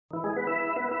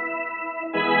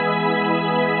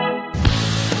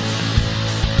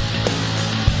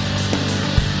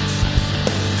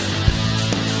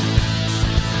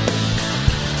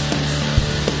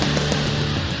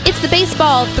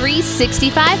Baseball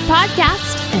 365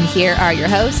 podcast, and here are your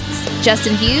hosts,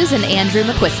 Justin Hughes and Andrew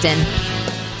McQuiston.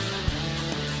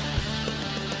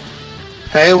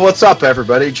 Hey, what's up,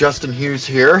 everybody? Justin Hughes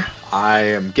here. I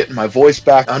am getting my voice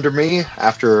back under me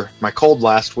after my cold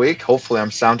last week. Hopefully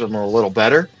I'm sounding a little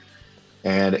better.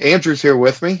 And Andrew's here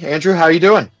with me. Andrew, how you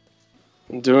doing?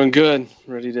 I'm doing good.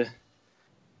 Ready to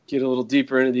get a little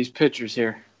deeper into these pitchers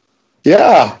here.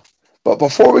 Yeah, but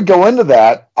before we go into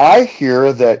that, I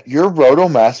hear that your Roto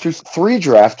Masters 3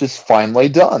 draft is finally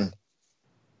done.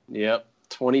 Yep,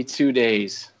 22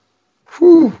 days.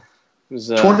 Whew. It was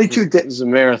 22 days. It was a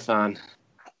marathon.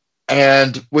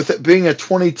 And with it being a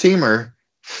 20-teamer,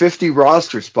 50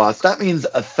 roster spots, that means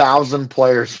 1,000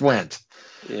 players went.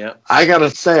 Yeah. I got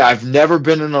to say, I've never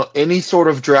been in any sort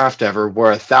of draft ever where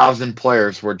 1,000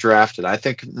 players were drafted. I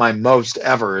think my most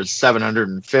ever is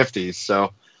 750.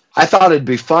 So I thought it'd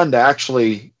be fun to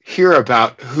actually hear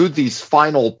about who these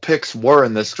final picks were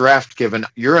in this draft, given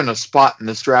you're in a spot in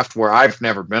this draft where I've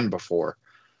never been before.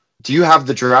 Do you have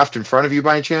the draft in front of you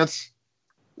by any chance?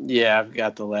 Yeah, I've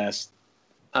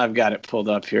got it pulled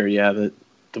up here. Yeah,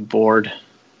 the board.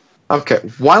 Okay,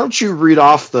 why don't you read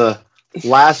off the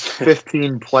last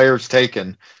 15 players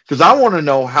taken? Because I want to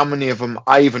know how many of them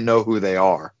I even know who they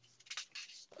are.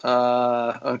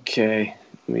 Okay.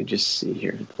 Let me just see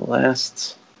here.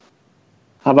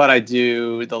 How about I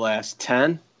do the last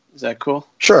 10? Is that cool?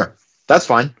 Sure, that's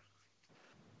fine.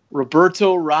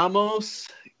 Roberto Ramos,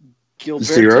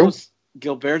 Zero.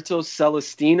 Gilberto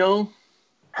Celestino,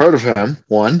 Heard of him.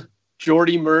 1.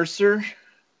 Jordy Mercer,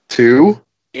 2.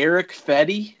 Eric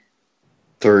Fetty,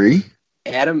 3.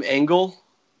 Adam Engel,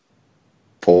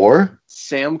 4.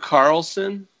 Sam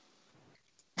Carlson,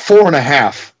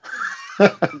 4.5.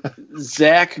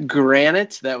 Zach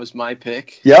Granite. That was my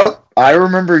pick. Yep, I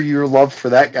remember your love for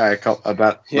that guy.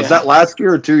 Was that last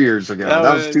year or 2 years ago?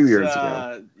 That was 2 years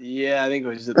ago. Yeah, I think it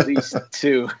was at least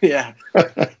 2. Yeah.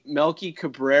 Melky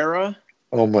Cabrera.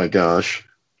 Oh my gosh.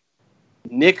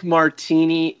 Nick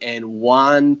Martini and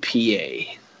Juan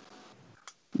Pie.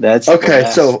 That's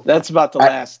about the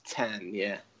last 10.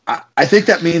 Yeah. I think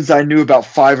that means I knew about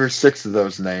 5 or 6 of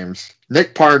those names.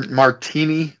 Nick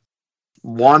Martini,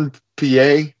 Juan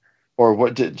Pie, or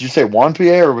what did you say? Juan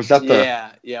Pie, or was that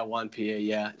Juan Pie?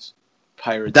 Yeah,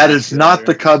 Pirates. That is not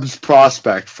the Cubs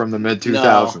prospect from the mid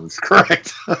 2000s,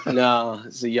 correct? No,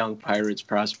 it's a young Pirates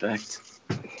prospect.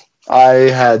 I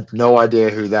had no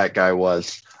idea who that guy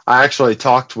was. I actually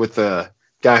talked with the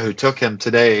guy who took him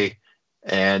today,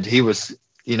 and he was,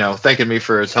 thanking me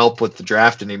for his help with the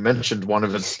draft, and he mentioned one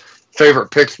of his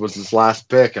favorite picks was his last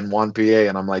pick in Juan PA,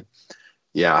 and I'm like,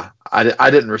 yeah, I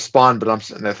didn't respond, but I'm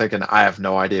sitting there thinking, I have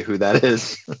no idea who that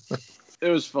is. It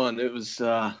was fun. It was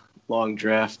a long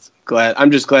draft.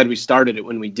 I'm just glad we started it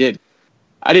when we did.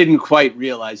 I didn't quite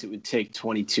realize it would take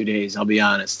 22 days, I'll be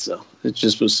honest. So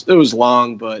it was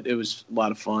long, but it was a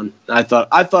lot of fun. I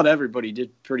thought everybody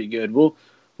did pretty good. We'll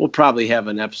probably have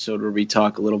an episode where we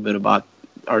talk a little bit about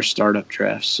our startup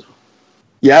drafts. So.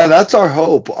 Yeah, that's our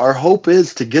hope. Our hope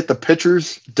is to get the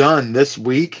pitchers done this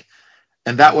week,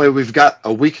 and that way we've got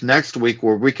a week next week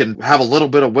where we can have a little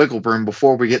bit of wiggle room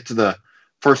before we get to the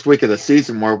first week of the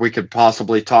season where we could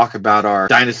possibly talk about our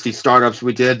dynasty startups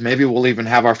we did. Maybe we'll even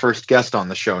have our first guest on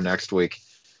the show next week.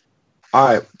 All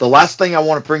right. The last thing I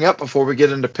want to bring up before we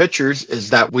get into pitchers is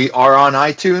that we are on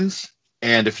iTunes.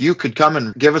 And if you could come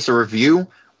and give us a review,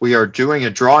 we are doing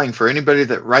a drawing for anybody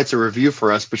that writes a review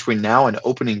for us between now and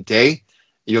opening day.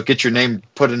 You'll get your name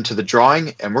put into the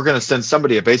drawing, and we're going to send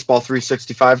somebody a Baseball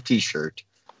 365 t-shirt.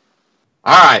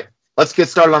 All right. Let's get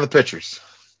started on the pitchers.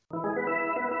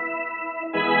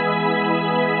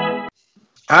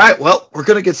 All right, well, we're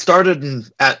going to get started, and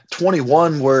at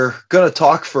 21, we're going to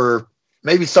talk for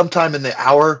maybe sometime in the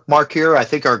hour mark here. I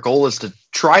think our goal is to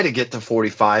try to get to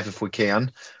 45 if we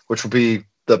can, which will be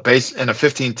the base in a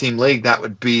 15-team league. That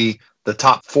would be the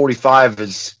top 45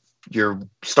 is your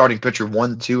starting pitcher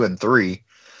 1, 2, and 3.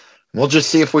 We'll just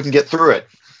see if we can get through it.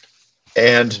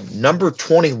 And number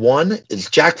 21 is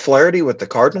Jack Flaherty with the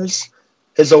Cardinals.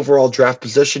 His overall draft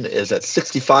position is at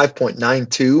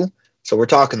 65.92. So we're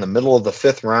talking the middle of the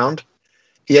 5th round.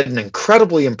 He had an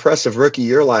incredibly impressive rookie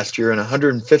year last year in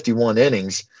 151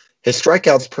 innings. His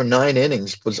strikeouts per 9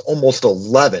 innings was almost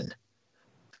 11.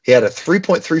 He had a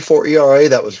 3.34 ERA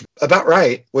that was about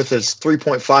right with his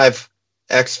 3.5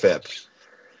 xFIP.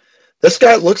 This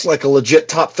guy looks like a legit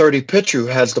top 30 pitcher who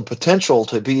has the potential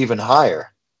to be even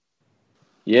higher.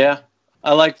 Yeah,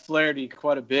 I like Flaherty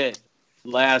quite a bit.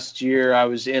 Last year I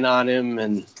was in on him,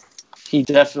 and he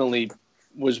definitely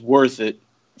was worth it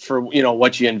for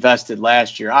what you invested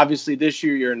last year. Obviously this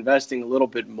year you're investing a little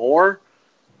bit more,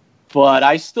 But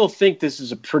I still think this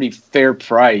is a pretty fair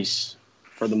price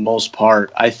for the most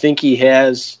part. I think he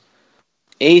has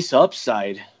ace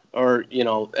upside, or,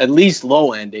 at least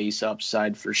low end ace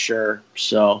upside for sure.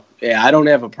 So, yeah, I don't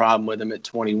have a problem with him at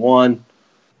 21.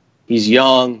 He's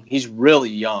young. He's really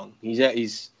young.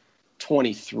 He's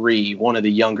 23, one of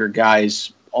the younger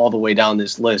guys all the way down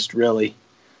this list, really.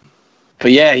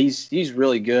 But yeah, he's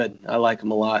really good. I like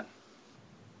him a lot.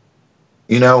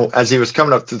 As he was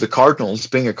coming up through the Cardinals,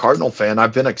 being a Cardinal fan,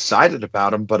 I've been excited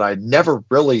about him, but I never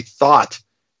really thought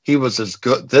he was this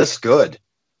good,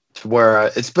 to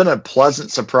where it's been a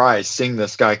pleasant surprise seeing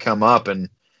this guy come up, and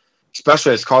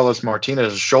especially as Carlos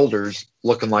Martinez's shoulder's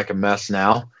looking like a mess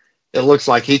now, it looks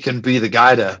like he can be the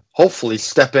guy to hopefully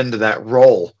step into that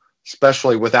role,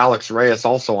 especially with Alex Reyes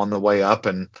also on the way up,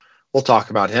 and we'll talk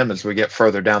about him as we get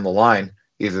further down the line,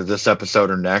 either this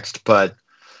episode or next. But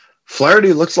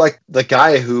Flaherty looks like the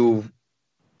guy who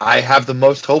I have the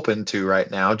most hope into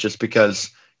right now, just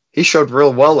because he showed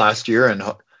real well last year, and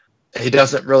he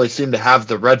doesn't really seem to have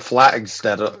the red flags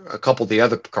that a couple of the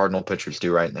other Cardinal pitchers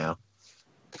do right now.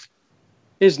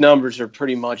 His numbers are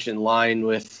pretty much in line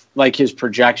with, like, his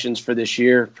projections for this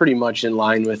year, pretty much in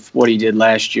line with what he did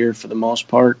last year for the most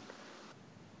part.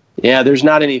 Yeah, there's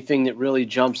not anything that really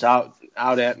jumps out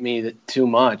at me too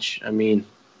much. I mean,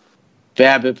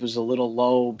 BABIP was a little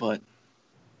low, but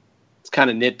it's kind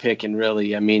of nitpicking,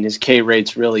 really. I mean, his K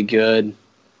rate's really good.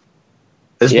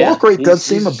 His walk rate does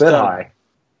seem a bit high.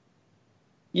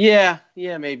 Yeah,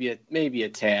 maybe a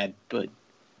tad, but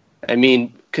I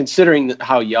mean, considering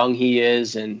how young he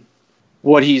is and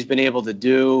what he's been able to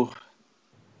do,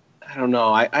 I don't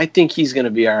know. I think he's going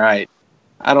to be all right.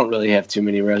 I don't really have too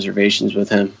many reservations with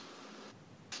him.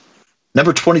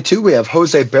 Number 22, we have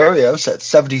Jose Berrios at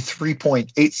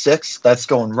 73.86. That's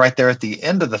going right there at the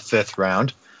end of the fifth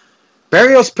round.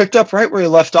 Berrios picked up right where he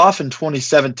left off in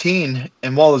 2017,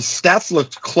 and while his stats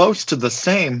looked close to the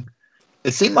same,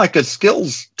 it seemed like his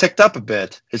skills ticked up a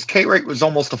bit. His K rate was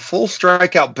almost a full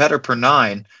strikeout better per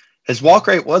 9. His walk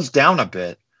rate was down a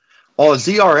bit. While his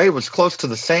ERA was close to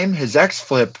the same, his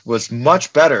xFlip was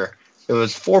much better. It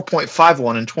was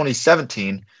 4.51 in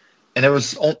 2017, and it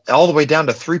was all the way down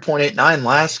to 3.89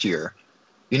 last year.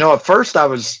 At first I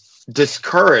was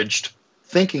discouraged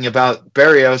thinking about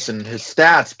Berrios and his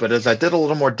stats, but as I did a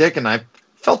little more digging, I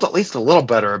felt at least a little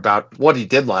better about what he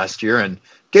did last year, and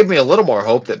gave me a little more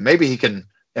hope that maybe he can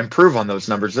improve on those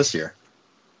numbers this year.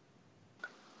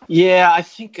 Yeah, I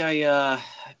think I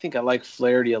like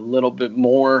Flaherty a little bit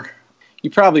more. You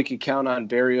probably could count on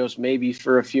Berrios maybe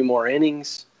for a few more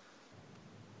innings.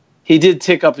 He did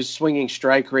tick up his swinging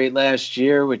strike rate last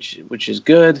year, which is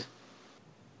good.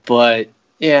 But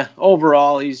yeah,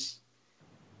 overall he's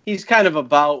kind of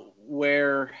about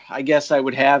where I guess I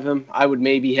would have him. I would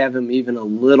maybe have him even a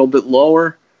little bit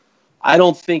lower. I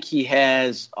don't think he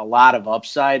has a lot of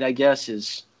upside, I guess,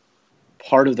 is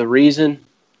part of the reason.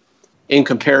 In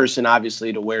comparison,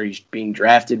 obviously, to where he's being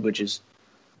drafted, which is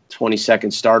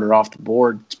 22nd starter off the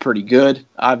board. It's pretty good,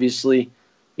 obviously.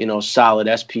 Solid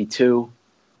SP2,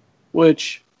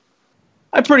 which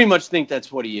I pretty much think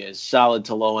that's what he is, solid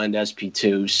to low-end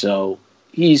SP2. So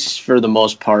he's, for the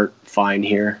most part, fine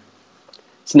here.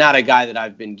 It's not a guy that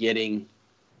I've been getting,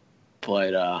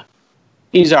 but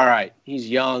he's all right. He's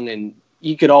young, and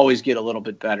you could always get a little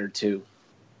bit better, too.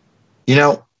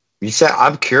 You said,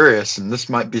 I'm curious, and this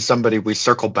might be somebody we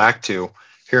circle back to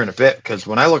here in a bit, because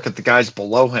when I look at the guys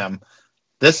below him,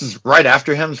 this is right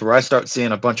after him is where I start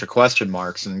seeing a bunch of question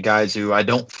marks and guys who I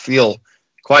don't feel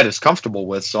quite as comfortable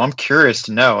with. So I'm curious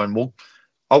to know, and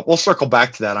we'll circle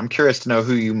back to that. I'm curious to know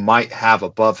who you might have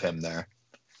above him there.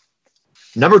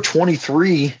 Number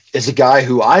 23 is a guy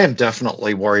who I am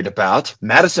definitely worried about,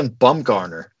 Madison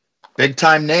Bumgarner.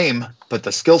 Big-time name, but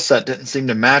the skill set didn't seem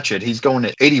to match it. He's going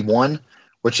at 81,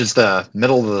 which is the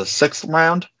middle of the sixth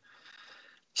round.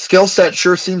 Skill set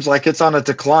sure seems like it's on a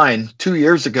decline. 2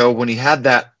 years ago when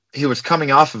he was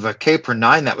coming off of a K per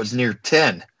 9 that was near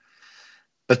 10.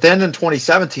 But then in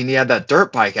 2017, he had that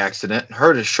dirt bike accident and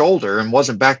hurt his shoulder and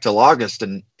wasn't back till August,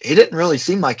 and he didn't really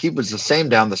seem like he was the same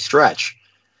down the stretch.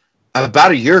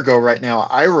 About a year ago right now,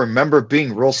 I remember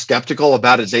being real skeptical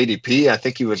about his ADP. I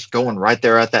think he was going right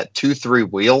there at that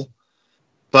 2-3 wheel.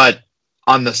 But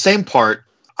on the same part,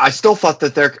 I still thought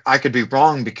that I could be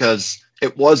wrong because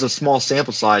it was a small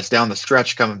sample size down the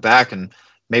stretch coming back, and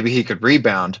maybe he could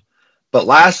rebound. But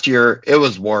last year, it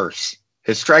was worse.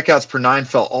 His strikeouts per 9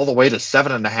 fell all the way to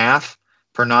 7.5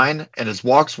 per 9, and his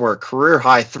walks were a career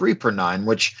high 3 per 9,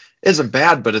 which isn't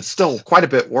bad, but it's still quite a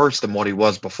bit worse than what he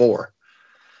was before.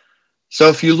 So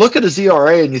if you look at his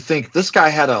ERA and you think this guy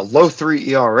had a low 3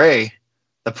 ERA,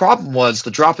 The problem was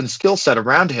the drop in skill set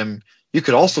around him. You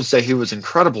could also say he was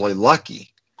incredibly lucky.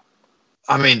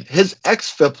 I mean, his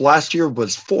xFIP last year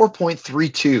was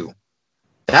 4.32.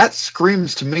 That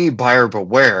screams to me buyer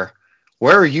beware.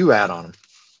 Where are you at on him?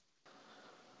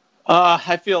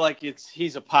 I feel like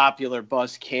he's a popular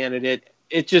bust candidate.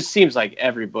 It just seems like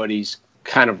everybody's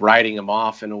kind of writing him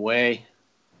off in a way.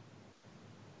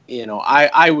 You know,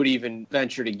 I would even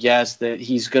venture to guess that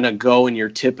he's going to go in your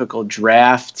typical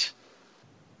draft,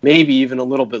 maybe even a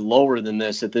little bit lower than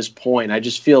this at this point. I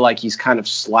just feel like he's kind of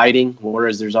sliding,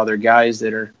 whereas there's other guys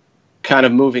that are kind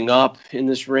of moving up in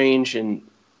this range. And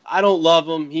I don't love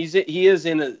him. He is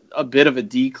in a bit of a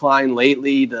decline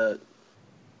lately. The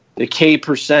K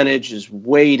percentage is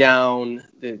way down.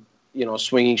 The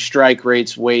swinging strike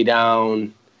rate's way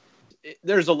down.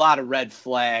 There's a lot of red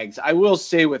flags. I will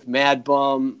say with Mad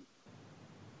Bum,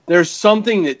 there's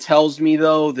something that tells me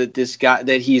though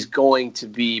that he's going to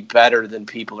be better than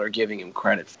people are giving him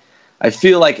credit for. I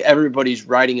feel like everybody's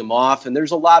writing him off, and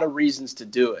there's a lot of reasons to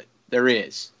do it. There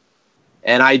is.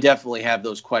 And I definitely have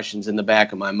those questions in the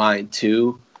back of my mind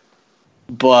too.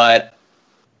 But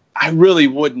I really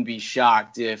wouldn't be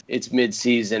shocked if it's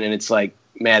midseason and it's like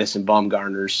Madison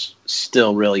Bumgarner's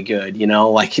still really good,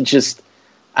 like it just,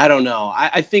 I don't know.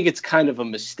 I think it's kind of a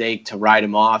mistake to write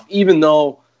him off, even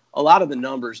though a lot of the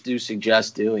numbers do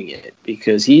suggest doing it,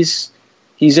 because he's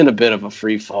in a bit of a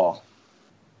free fall.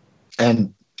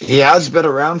 And he has been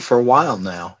around for a while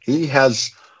now. He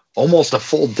has almost a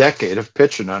full decade of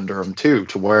pitching under him too,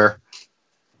 to where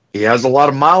he has a lot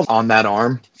of miles on that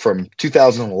arm. From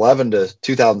 2011 to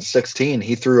 2016,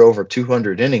 he threw over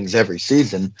 200 innings every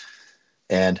season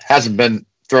and hasn't been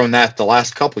throwing that the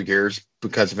last couple of years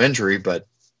because of injury. But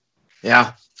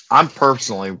yeah, I'm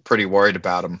personally pretty worried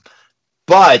about him.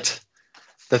 But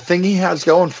the thing he has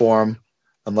going for him,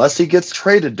 unless he gets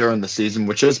traded during the season,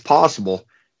 which is possible,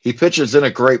 he pitches in a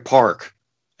great park.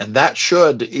 And that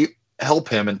should help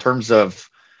him in terms of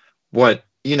what,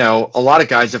 a lot of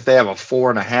guys, if they have a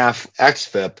 4.5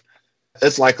 xFIP,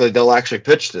 it's likely they'll actually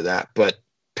pitch to that. But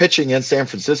pitching in San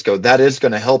Francisco, that is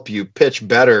going to help you pitch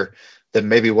better than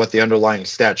maybe what the underlying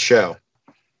stats show.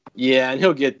 Yeah, and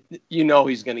he'll get,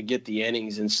 he's going to get the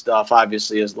innings and stuff,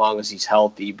 obviously, as long as he's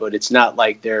healthy. But it's not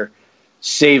like they're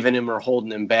saving him or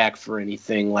holding him back for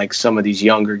anything like some of these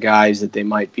younger guys that they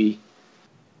might be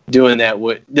doing that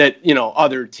with,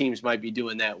 other teams might be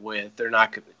doing that with. They're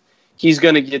not going to. He's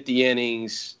going to get the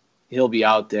innings. He'll be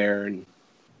out there. And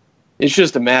it's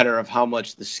just a matter of how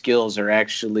much the skills are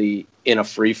actually in a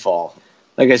free fall.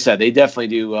 Like I said, they definitely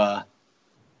do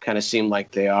kind of seem like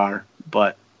they are.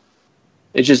 But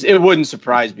it wouldn't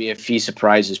surprise me if he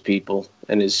surprises people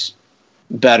and is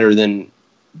better than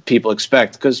people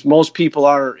expect. Because most people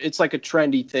it's like a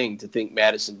trendy thing to think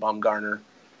Madison Bumgarner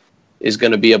is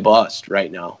going to be a bust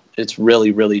right now. It's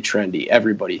really, really trendy.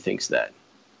 Everybody thinks that.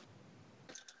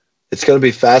 It's going to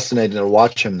be fascinating to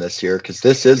watch him this year because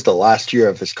this is the last year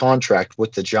of his contract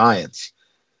with the Giants.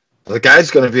 The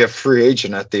guy's going to be a free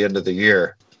agent at the end of the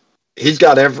year. He's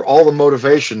got all the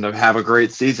motivation to have a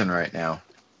great season right now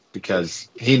because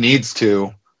he needs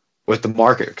to with the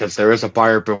market, because there is a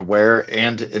buyer beware,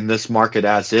 and in this market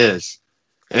as is,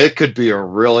 it could be a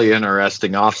really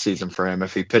interesting offseason for him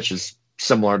if he pitches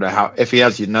similar to if he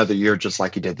has another year just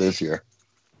like he did this year.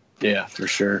 Yeah, for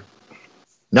sure.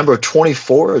 Number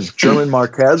 24 is German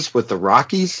Marquez with the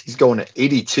Rockies. He's going to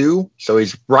 82, so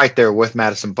he's right there with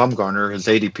Madison Bumgarner. His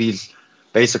ADP's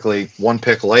basically one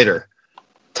pick later.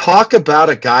 Talk about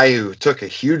a guy who took a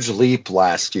huge leap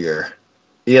last year.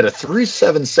 He had a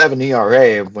 3.77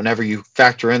 ERA whenever you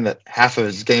factor in that half of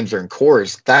his games are in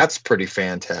Coors. That's pretty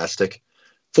fantastic.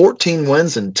 14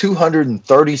 wins and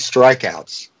 230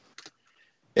 strikeouts.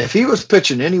 If he was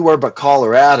pitching anywhere but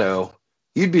Colorado,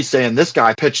 you'd be saying this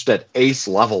guy pitched at ace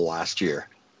level last year.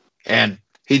 And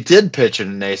he did pitch at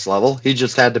an ace level. He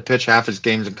just had to pitch half his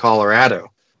games in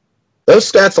Colorado. Those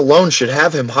stats alone should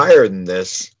have him higher than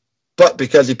this. But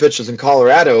because he pitches in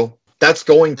Colorado, that's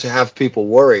going to have people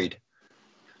worried.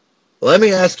 Let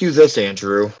me ask you this,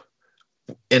 Andrew.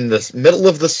 In the middle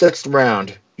of the 6th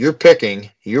round, you're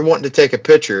wanting to take a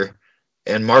pitcher,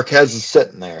 and Marquez is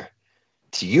sitting there.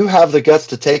 Do you have the guts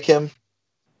to take him?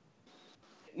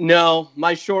 No,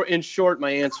 my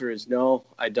answer is no,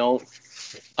 I don't.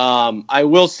 I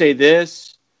will say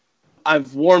this.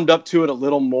 I've warmed up to it a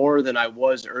little more than I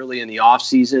was early in the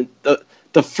offseason.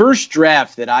 The first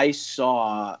draft that I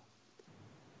saw,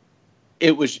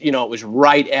 it was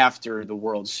right after the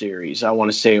World Series. I want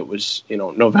to say it was,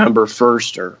 November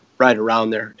 1st or right around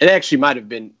there. It actually might have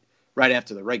been right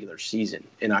after the regular season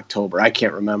in October. I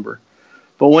can't remember.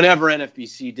 But whenever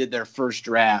NFBC did their first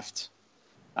draft,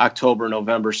 October,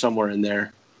 November, somewhere in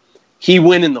there. He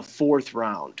went in the 4th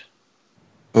round.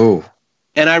 Oh.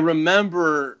 And I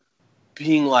remember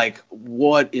being like,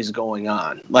 what is going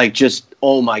on? Like, just,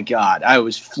 oh my God. I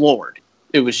was floored.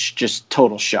 It was just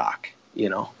total shock,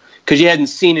 because you hadn't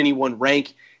seen anyone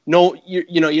rank. No,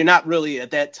 you're not really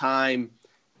at that time.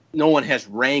 No one has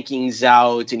rankings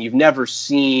out, and you've never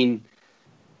seen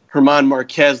German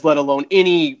Marquez, let alone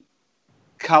any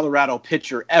Colorado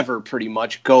pitcher ever pretty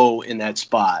much go in that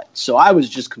spot. So I was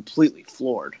just completely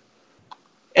floored.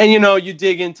 And, you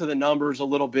dig into the numbers a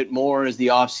little bit more as the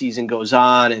offseason goes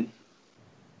on. And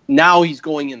now he's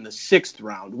going in the 6th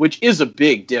round, which is a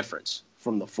big difference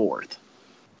from the 4th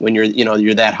when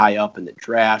you're that high up in the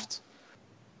draft.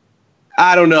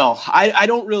 I don't know. I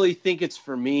don't really think it's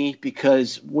for me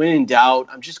because when in doubt,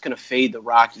 I'm just going to fade the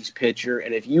Rockies pitcher.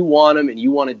 And if you want him and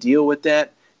you want to deal with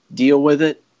that, deal with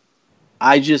it.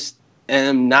 I just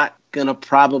am not going to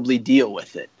probably deal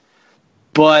with it.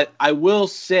 But I will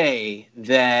say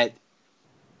that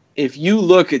if you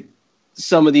look at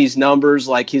some of these numbers,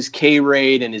 like his K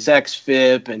rate and his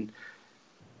XFIP and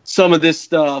some of this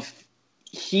stuff,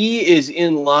 he is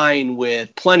in line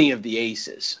with plenty of the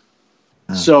aces.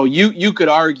 So you could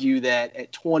argue that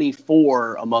at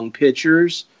 24 among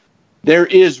pitchers, there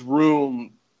is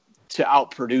room to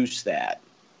outproduce that.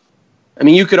 I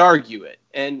mean, you could argue it.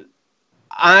 And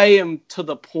I am to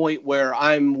the point where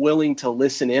I'm willing to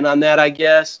listen in on that, I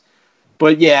guess.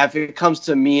 But, yeah, if it comes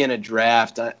to me in a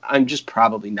draft, I'm just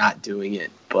probably not doing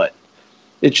it. But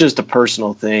it's just a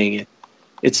personal thing.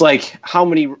 It's like how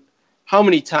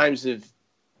many times have –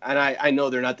 and I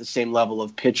know they're not the same level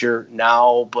of pitcher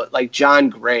now, but like John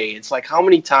Gray, it's like how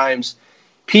many times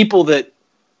people that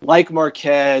like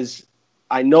Marquez,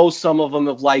 I know some of them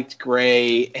have liked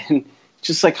Gray, and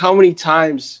just like how many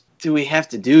times do we have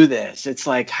to do this? It's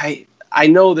like I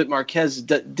know that Marquez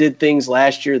did things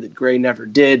last year that Gray never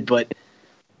did, but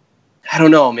I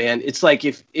don't know, man. It's like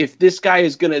if this guy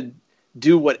is going to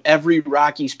do what every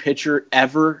Rockies pitcher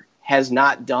ever has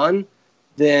not done,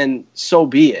 then so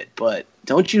be it. But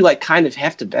don't you kind of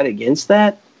have to bet against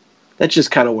that? That's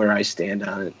just kind of where I stand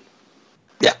on it.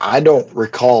 Yeah, I don't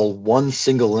recall one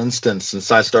single instance since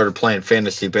I started playing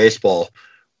fantasy baseball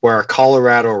where a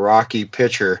Colorado Rocky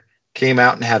pitcher came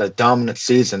out and had a dominant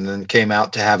season and then came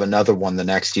out to have another one the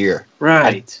next year.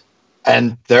 Right.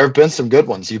 And there have been some good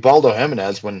ones. Ubaldo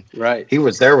Jimenez, when he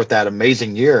was there with that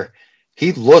amazing year,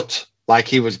 he looked like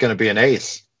he was going to be an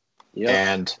ace. Yep.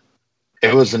 And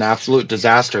it was an absolute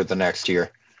disaster the next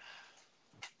year.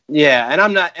 Yeah, and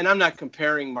I'm not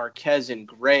comparing Marquez and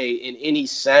Gray in any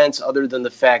sense other than the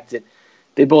fact that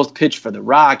they both pitched for the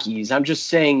Rockies. I'm just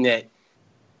saying that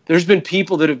there's been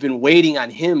people that have been waiting on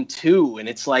him too, and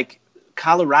it's like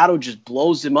Colorado just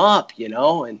blows him up,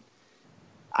 and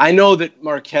I know that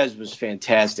Marquez was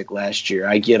fantastic last year.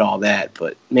 I get all that,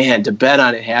 but man, to bet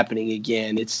on it happening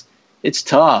again, it's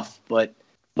tough. But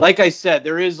like I said,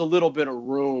 there is a little bit of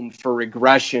room for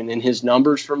regression in his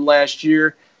numbers from last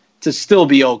year to still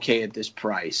be okay at this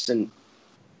price. And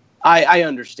I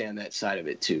understand that side of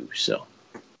it too. So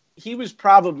he was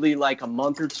probably like a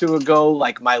month or two ago,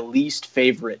 like my least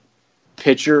favorite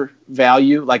pitcher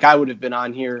value. Like I would have been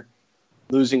on here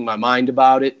losing my mind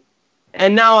about it.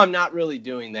 And now I'm not really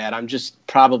doing that. I'm just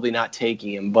probably not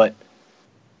taking him, but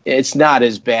it's not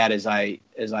as bad as I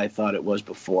thought it was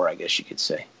before, I guess you could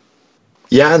say.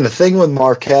 Yeah, and the thing with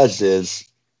Marquez is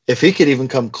if he could even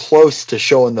come close to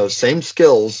showing those same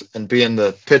skills and being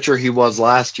the pitcher he was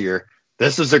last year,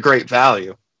 this is a great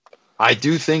value. I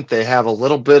do think they have a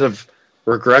little bit of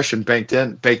regression baked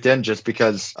in just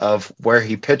because of where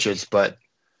he pitches, but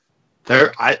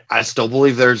I still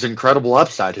believe there's incredible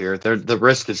upside here. The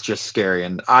risk is just scary,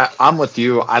 and I'm with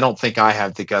you. I don't think I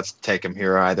have the guts to take him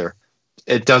here either.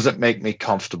 It doesn't make me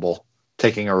comfortable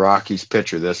taking a Rockies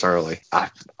pitcher this early.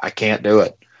 I can't do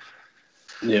it.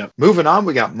 Yeah. Moving on,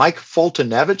 we got Mike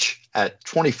Foltynewicz at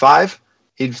 25.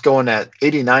 He's going at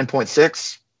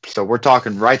 89.6. So we're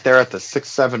talking right there at the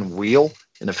 6-7 wheel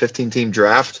in a 15-team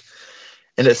draft.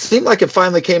 And it seemed like it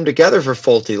finally came together for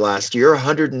Folty last year,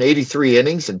 183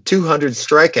 innings and 200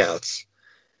 strikeouts.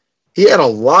 He had a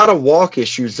lot of walk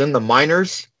issues in the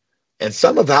minors, and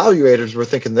some evaluators were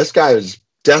thinking this guy was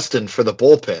destined for the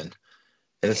bullpen.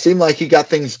 And it seemed like he got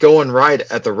things going right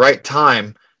at the right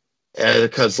time,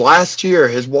 because last year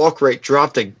his walk rate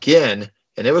dropped again,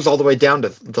 and it was all the way down to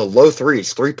the low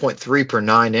threes, 3.3 per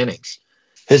 9 innings.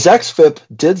 His xFIP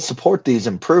did support these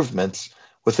improvements,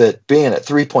 with it being at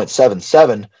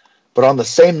 3.77, but on the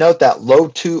same note, that low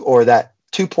 2 or that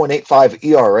 2.85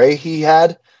 ERA he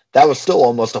had, that was still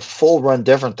almost a full run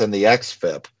different than the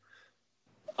xFIP.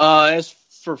 As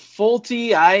for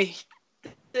Folty,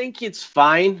 think it's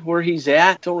fine where he's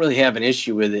at. Don't really have an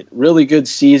issue with it. Really good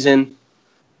season.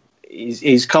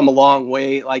 He's come a long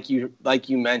way. Like you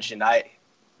mentioned, I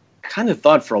kind of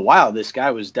thought for a while this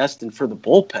guy was destined for the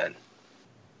bullpen.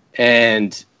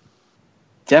 And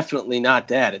definitely not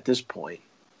that at this point.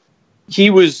 He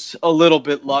was a little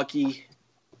bit lucky,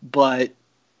 but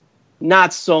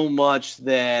not so much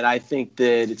that I think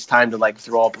that it's time to like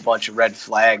throw up a bunch of red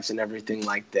flags and everything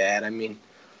like that. I mean,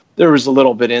 there was a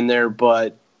little bit in there,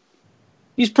 but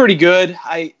he's pretty good.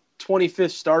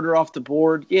 25th starter off the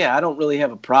board. Yeah, I don't really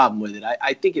have a problem with it.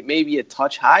 I think it may be a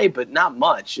touch high, but not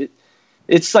much.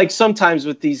 It's like sometimes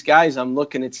with these guys, I'm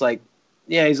looking, it's like,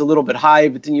 yeah, he's a little bit high,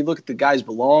 but then you look at the guys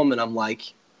below him, and I'm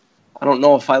like, I don't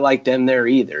know if I like them there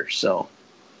either. So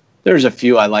there's a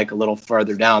few I like a little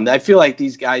further down. I feel like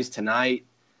these guys tonight,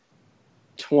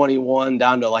 21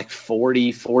 down to like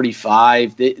 40,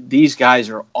 45, these guys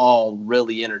are all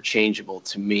really interchangeable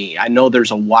to me. I know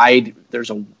there's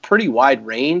a pretty wide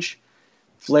range.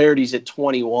 Flaherty's at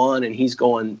 21, and he's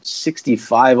going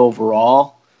 65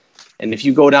 overall. And if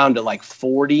you go down to like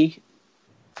 40,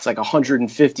 it's like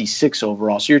 156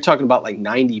 overall. So you're talking about like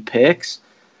 90 picks.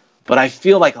 But I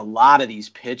feel like a lot of these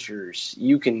pitchers,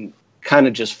 you can kind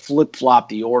of just flip-flop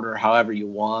the order however you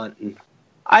want. And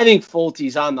I think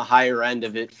Fulte's on the higher end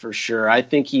of it for sure. I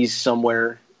think he's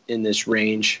somewhere in this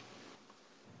range.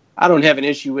 I don't have an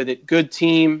issue with it. Good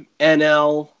team,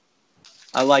 NL.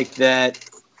 I like that.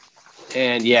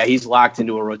 And, yeah, he's locked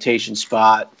into a rotation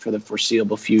spot for the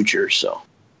foreseeable future. So,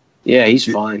 yeah, he's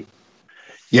fine.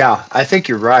 Yeah, I think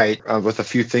you're right with a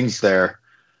few things there.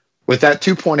 With that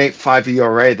 2.85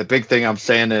 ERA, the big thing I'm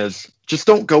saying is just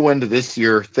don't go into this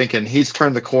year thinking he's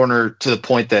turned the corner to the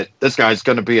point that this guy's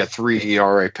going to be a 3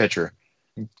 ERA pitcher.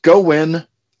 Go in,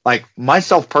 like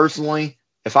myself personally,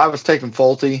 if I was taking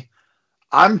Fulte,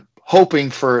 I'm hoping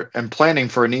for and planning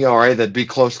for an ERA that'd be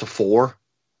close to 4.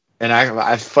 And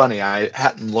I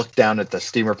hadn't looked down at the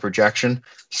Steamer projection.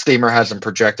 Steamer hasn't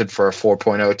projected for a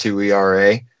 4.02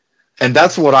 ERA. And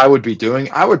that's what I would be doing.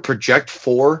 I would project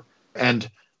 4 and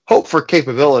hope for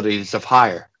capabilities of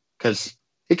higher, because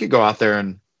he could go out there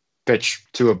and pitch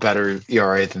to a better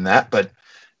ERA than that, but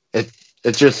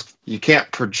it's just, you can't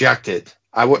project it.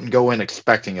 I wouldn't go in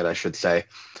expecting it, I should say.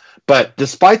 But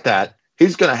despite that,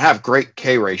 he's going to have great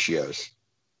K ratios,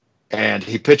 and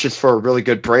he pitches for a really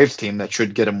good Braves team that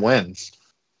should get him wins.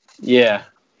 Yeah,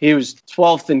 he was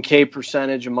 12th in K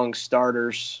percentage among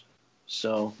starters.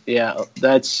 So, yeah,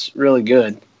 that's really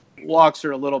good. Walks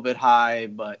are a little bit high,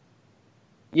 but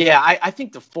yeah, I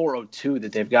think the 402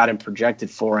 that they've got him projected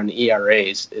for on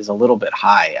ERAs is a little bit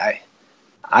high.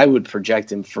 I would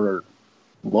project him for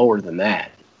lower than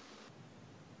that.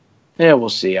 Yeah, we'll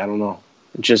see. I don't know.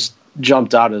 It just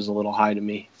jumped out as a little high to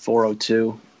me,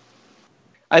 402.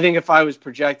 I think if I was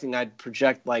projecting, I'd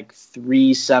project like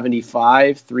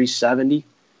 375, 370,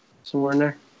 somewhere in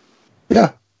there.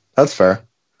 Yeah, that's fair.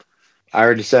 I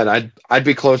already said I'd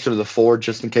be closer to the 4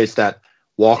 just in case that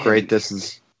walk rate, this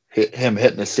is him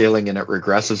hitting the ceiling and it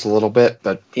regresses a little bit,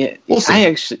 but yeah, we'll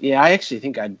see. I actually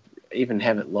think I'd even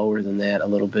have it lower than that a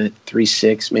little bit,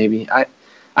 3.6 maybe.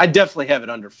 I definitely have it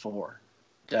under 4,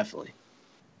 definitely.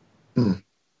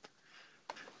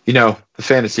 You know, the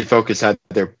Fantasy Focus had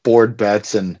their board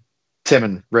bets, and Tim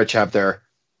and Rich have their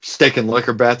steak and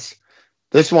liquor bets.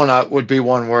 This one would be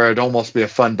one where it'd almost be a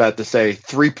fun bet to say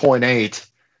 3.8,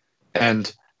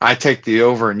 and I take the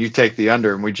over and you take the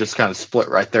under, and we just kind of split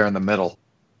right there in the middle.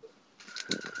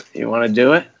 You want to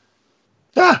do it?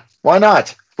 Yeah, why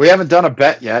not? We haven't done a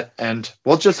bet yet, and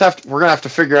we're gonna have to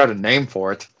figure out a name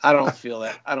for it. I don't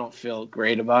feel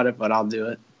great about it, but I'll do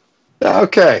it.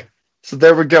 Okay, so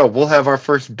there we go. We'll have our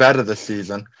first bet of the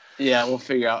season. Yeah, we'll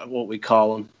figure out what we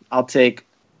call them. I'll take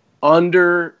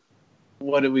under.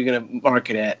 What are we gonna mark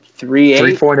it at?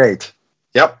 3.8. 3.8.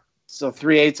 Yep. So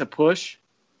 3.8's a push.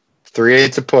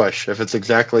 3.8's a push. If it's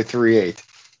exactly 3.8.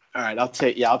 All right, I'll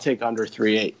take under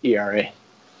 3.8 ERA.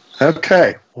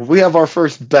 Okay, well, we have our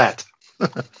first bet.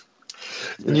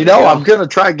 And I'm going to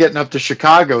try getting up to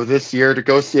Chicago this year to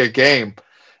go see a game.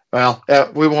 Well,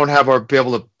 we won't be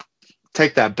able to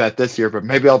take that bet this year, but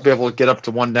maybe I'll be able to get up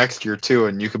to one next year too,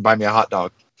 and you can buy me a hot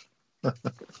dog.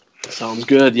 Sounds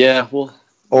good. Yeah,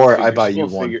 I buy you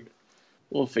one.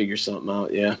 We'll figure something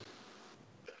out. Yeah.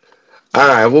 All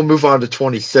right, we'll move on to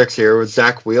 26 here with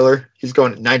Zach Wheeler. He's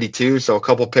going at 92, so a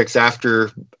couple picks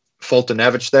after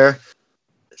Foltynewicz there.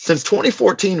 Since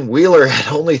 2014, Wheeler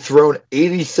had only thrown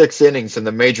 86 innings in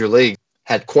the major league,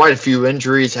 had quite a few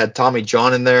injuries, had Tommy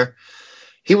John in there.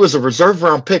 He was a reserve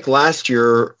round pick last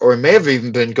year, or he may have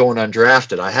even been going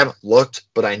undrafted. I haven't looked,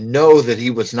 but I know that he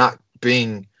was not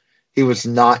going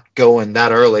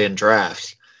that early in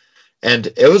drafts. And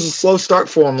it was a slow start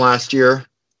for him last year.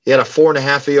 He had a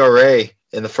 4.5 ERA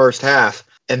in the first half,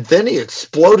 and then he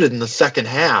exploded in the second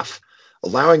half,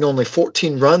 allowing only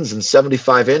 14 runs in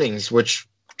 75 innings, which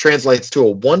translates to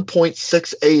a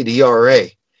 1.68 ERA.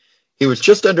 He was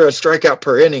just under a strikeout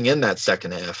per inning in that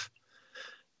second half.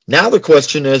 Now the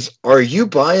question is, are you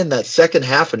buying that second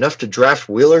half enough to draft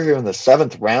Wheeler here in the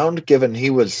 7th round, given he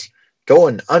was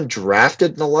going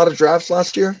undrafted in a lot of drafts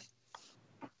last year?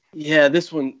 Yeah,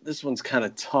 this one's kind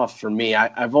of tough for me.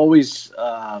 I always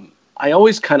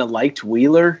kind of liked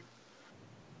Wheeler,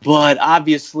 but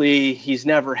obviously he's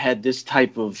never had this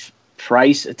type of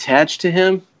price attached to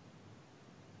him.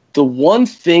 The one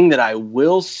thing that I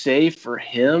will say for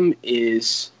him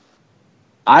is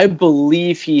I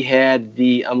believe he had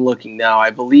the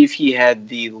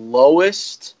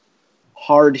lowest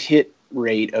hard hit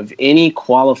rate of any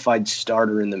qualified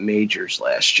starter in the majors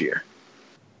last year,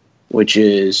 which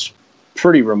is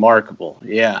pretty remarkable.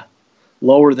 Yeah.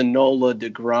 Lower than Nola,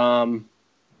 DeGrom.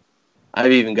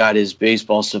 I've even got his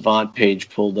Baseball Savant page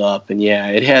pulled up, and yeah,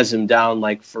 it has him down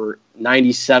like for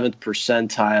 97th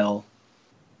percentile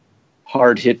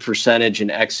hard hit percentage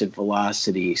and exit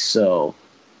velocity. So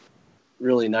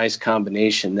really nice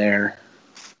combination there.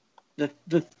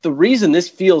 The reason this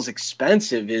feels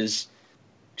expensive is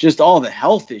just all the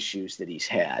health issues that he's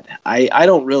had. I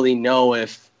don't really know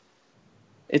if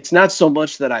it's not so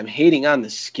much that I'm hating on the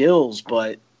skills,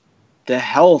 but the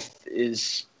health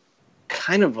is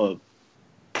kind of a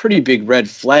pretty big red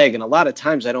flag. And a lot of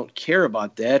times I don't care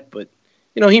about that, but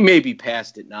he may be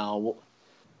past it now.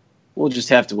 We'll just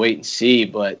have to wait and see,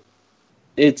 but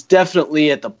it's definitely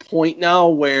at the point now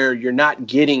where you're not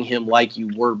getting him like you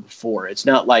were before. It's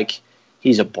not like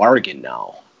he's a bargain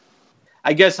now.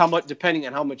 I guess depending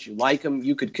on how much you like him,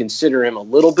 you could consider him a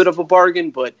little bit of a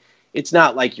bargain, but it's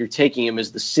not like you're taking him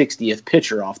as the 60th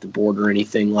pitcher off the board or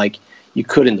anything like you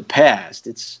could in the past.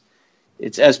 It's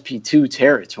SP2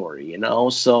 territory,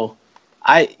 So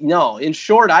in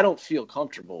short, I don't feel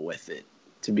comfortable with it,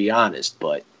 to be honest,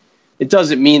 but it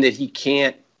doesn't mean that he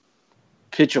can't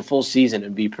pitch a full season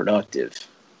and be productive.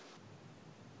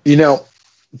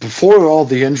 Before all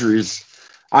the injuries,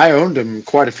 I owned him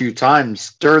quite a few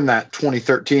times during that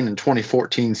 2013 and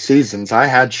 2014 seasons. I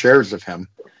had shares of him.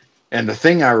 And the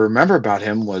thing I remember about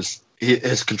him was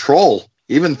his control,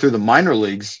 even through the minor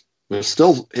leagues,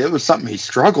 it was something he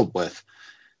struggled with.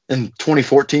 In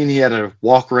 2014, he had a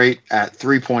walk rate at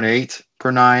 3.8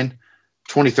 per 9.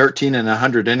 2013 in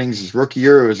 100 innings, his rookie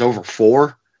year, it was over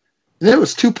 4. And then it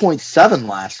was 2.7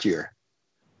 last year.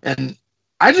 And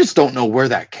I just don't know where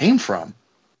that came from.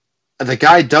 The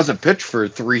guy doesn't pitch for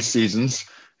 3 seasons,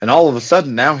 and all of a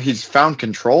sudden now he's found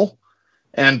control.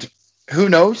 And who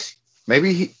knows?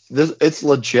 Maybe it's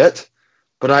legit,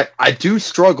 but I do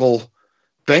struggle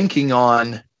banking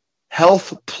on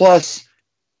health plus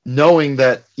knowing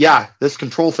that, this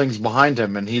control thing's behind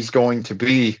him and he's going to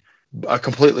be a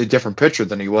completely different pitcher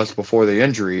than he was before the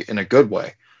injury in a good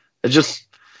way. It just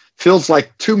feels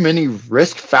like too many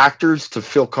risk factors to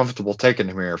feel comfortable taking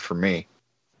him here for me.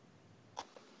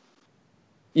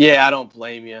 Yeah, I don't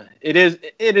blame you. It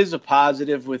is a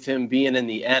positive with him being in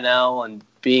the NL and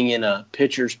being in a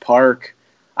pitcher's park.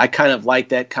 I kind of like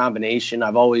that combination.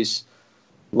 I've always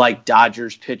liked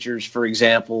Dodgers pitchers, for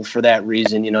example, for that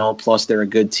reason, plus they're a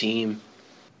good team.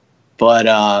 But,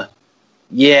 I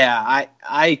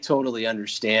totally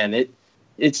understand it.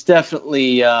 It's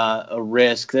definitely a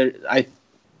risk.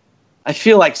 I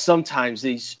feel like sometimes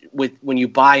when you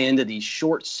buy into these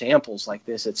short samples like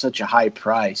this at such a high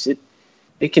price,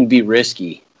 it can be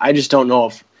risky. I just don't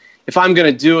know if I'm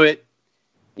going to do it.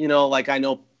 Like I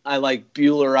know I like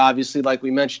Buehler, obviously, like we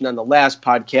mentioned on the last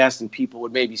podcast, and people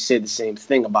would maybe say the same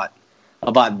thing about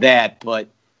that. But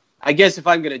I guess if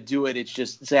I'm going to do it, it's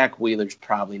just Zach Wheeler's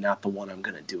probably not the one I'm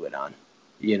going to do it on.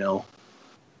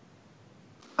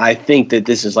 I think that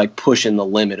this is like pushing the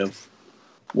limit of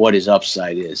what his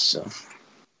upside is. So,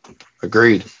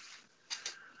 agreed.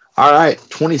 All right,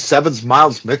 27's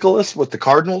Miles Mikolas with the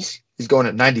Cardinals. He's going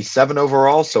at 97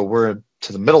 overall, so we're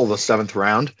to the middle of the 7th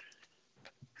round.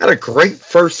 Had a great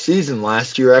first season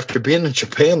last year after being in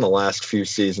Japan the last few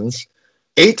seasons.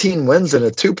 18 wins and a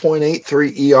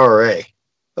 2.83 ERA.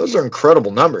 Those are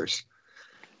incredible numbers.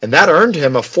 And that earned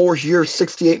him a 4-year,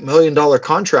 $68 million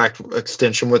contract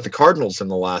extension with the Cardinals in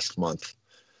the last month.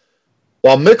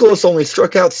 While Mikolas only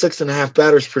struck out 6.5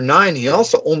 batters per 9, he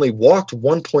also only walked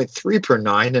 1.3 per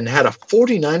 9 and had a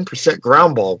 49%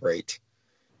 ground ball rate.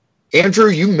 Andrew,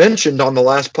 you mentioned on the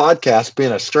last podcast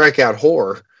being a strikeout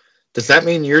whore. Does that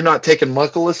mean you're not taking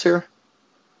Mikolas here?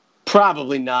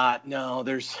 Probably not. No,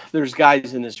 there's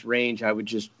guys in this range I would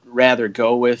just rather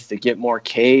go with to get more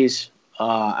Ks.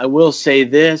 I will say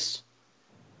this.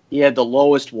 He had the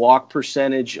lowest walk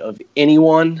percentage of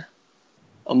anyone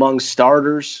among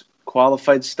starters,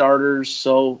 qualified starters.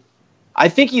 So I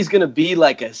think he's going to be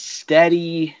like a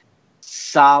steady,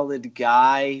 solid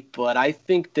guy. But I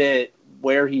think that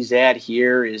where he's at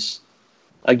here is,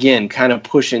 again, kind of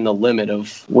pushing the limit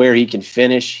of where he can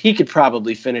finish. He could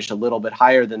probably finish a little bit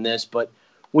higher than this, but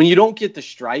when you don't get the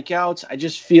strikeouts, I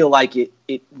just feel like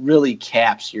it really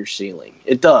caps your ceiling.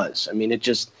 It does. I mean,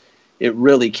 it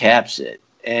really caps it.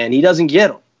 And he doesn't get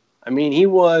them. I mean, he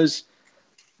was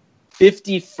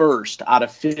 51st out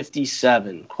of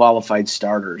 57 qualified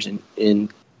starters in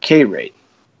K rate.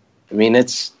 I mean,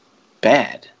 it's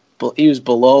bad. But he was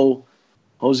below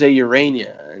Jose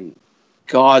Urena and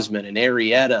Gausman and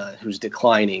Arrieta, who's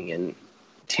declining, and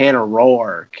Tanner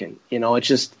Roark. And, it's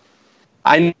just,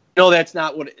 I know that's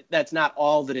not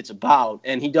all that it's about.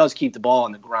 And he does keep the ball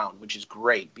on the ground, which is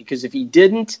great, because if he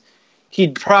didn't,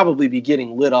 he'd probably be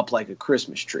getting lit up like a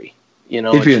Christmas tree. He'd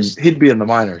be in the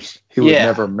minors. He would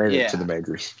never have made it to the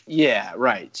majors. Yeah,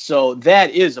 right. So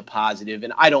that is a positive,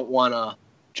 and I don't want to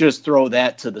just throw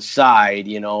that to the side,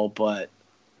 but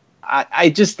I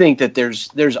just think that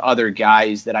there's other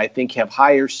guys that I think have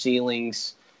higher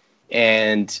ceilings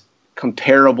and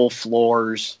comparable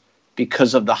floors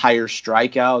because of the higher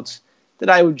strikeouts that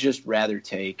I would just rather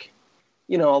take.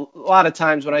 A lot of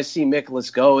times when I see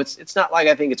Mikolas go, it's not like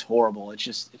I think it's horrible. It's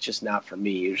just not for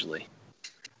me usually.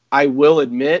 I will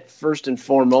admit, first and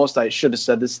foremost, I should have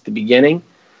said this at the beginning,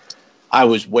 I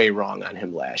was way wrong on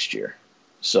him last year.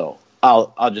 So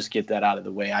I'll just get that out of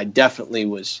the way. I definitely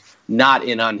was not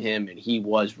in on him, and he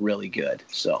was really good.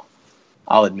 So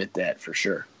I'll admit that for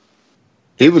sure.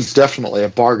 He was definitely a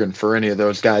bargain for any of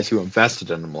those guys who invested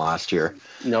in him last year.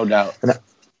 No doubt. And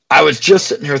I was just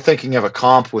sitting here thinking of a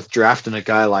comp with drafting a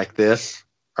guy like this,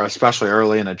 or especially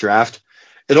early in a draft.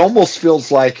 It almost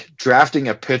feels like drafting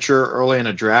a pitcher early in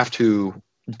a draft who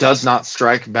does not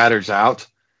strike batters out.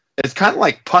 It's kind of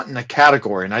like punting a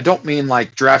category. And I don't mean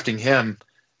like drafting him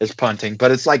as punting,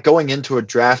 but it's like going into a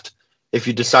draft. If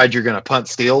you decide you're going to punt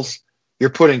steals, you're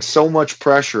putting so much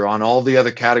pressure on all the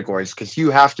other categories because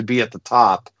you have to be at the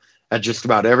top at just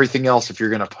about everything else if you're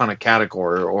going to punt a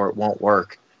category or it won't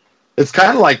work. It's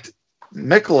kind of like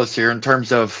Mikolas here in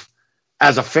terms of,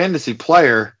 as a fantasy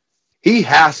player, he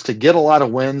has to get a lot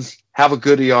of wins, have a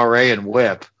good ERA and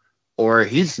whip, or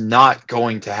he's not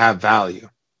going to have value.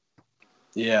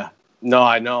 Yeah. No,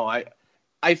 I know.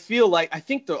 I feel like, I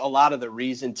think a lot of the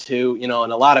reason too, and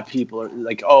a lot of people are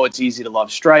like, oh, it's easy to love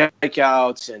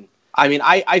strikeouts. And I mean,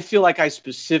 I feel like I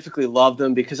specifically love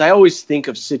them because I always think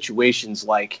of situations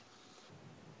like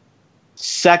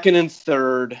second and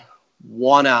third,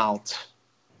 1 out,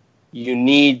 you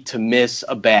need to miss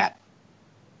a bat.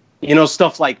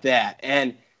 Stuff like that.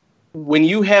 And when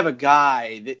you have a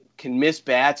guy that can miss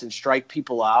bats and strike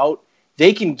people out,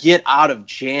 they can get out of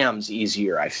jams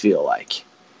easier, I feel like.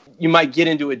 You might get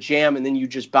into a jam and then you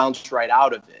just bounce right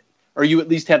out of it, or you at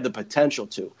least have the potential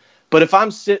to. But if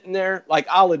I'm sitting there, like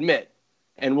I'll admit,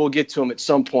 and we'll get to him at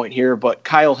some point here, but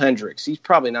Kyle Hendricks, he's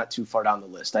probably not too far down the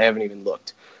list. I haven't even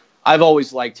looked. I've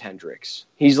always liked Hendricks.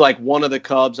 He's like one of the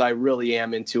Cubs I really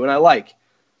am into and I like.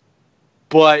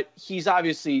 But he's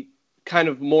obviously kind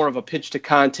of more of a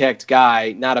pitch-to-contact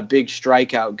guy, not a big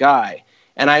strikeout guy.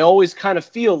 And I always kind of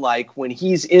feel like when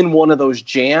he's in one of those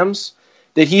jams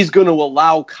that he's going to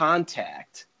allow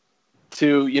contact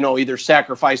to, either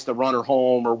sacrifice the runner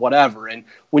home or whatever. And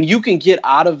when you can get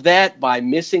out of that by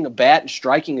missing a bat and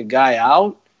striking a guy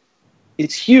out,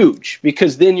 it's huge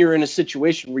because then you're in a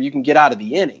situation where you can get out of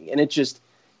the inning. And it just,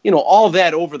 all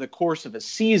that over the course of a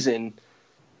season,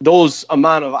 those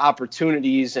amount of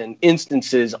opportunities and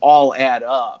instances all add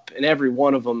up, and every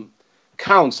one of them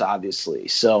counts, obviously.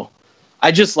 So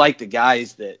I just like the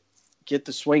guys that get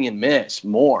the swing and miss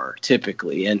more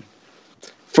typically. And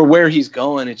for where he's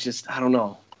going, it's just, I don't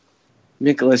know.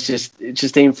 Mikolas it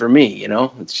just ain't for me,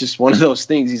 It's just one of those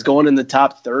things. He's going in the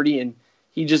top 30, and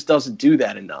he just doesn't do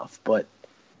that enough. But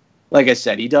like I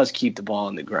said, he does keep the ball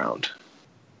on the ground.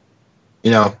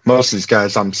 Most of these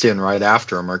guys I'm seeing right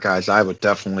after him are guys I would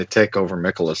definitely take over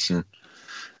Mikolas. And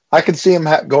I could see him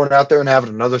going out there and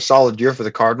having another solid year for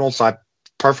the Cardinals. I'm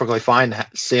perfectly fine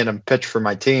seeing him pitch for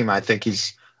my team. I think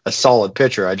he's a solid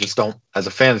pitcher. I just don't, as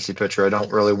a fantasy pitcher, I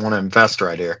don't really want to invest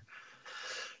right here.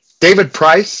 David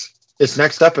Price is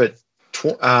next up at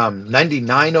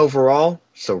 99 overall,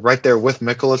 so right there with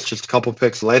Mikolas, just a couple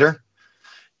picks later.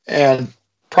 And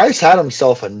Price had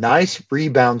himself a nice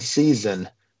rebound season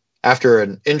after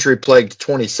an injury-plagued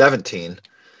 2017.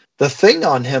 The thing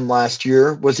on him last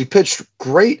year was he pitched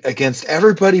great against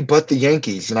everybody but the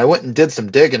Yankees, and I went and did some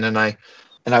digging, and I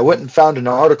And I went and found an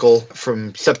article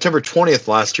from September 20th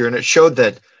last year, and it showed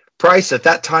that Price at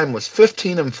that time was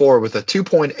 15-4 with a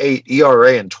 2.8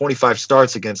 ERA and 25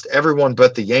 starts against everyone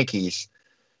but the Yankees.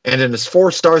 And in his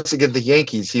 4 starts against the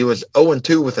Yankees, he was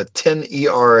 0-2 with a 10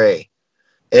 ERA.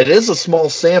 It is a small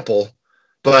sample,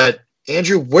 but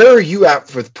Andrew, where are you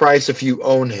at with Price if you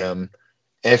own him?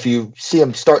 If you see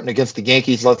him starting against the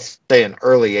Yankees, let's say in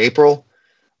early April,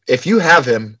 if you have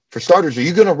him, for starters, are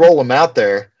you going to roll him out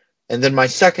there? And then my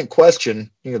second question,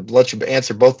 let you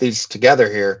answer both these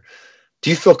together here. Do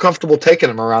you feel comfortable taking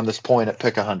him around this point at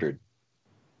pick 100?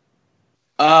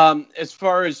 As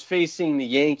far as facing the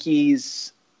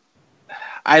Yankees,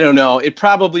 I don't know. It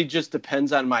probably just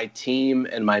depends on my team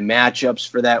and my matchups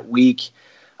for that week.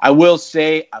 I will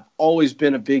say I've always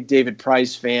been a big David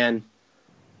Price fan.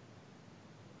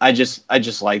 I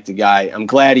just like the guy. I'm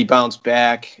glad he bounced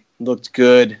back, looked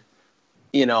good.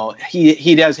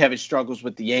 He does have his struggles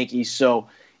with the Yankees. So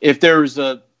if there's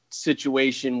a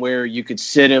situation where you could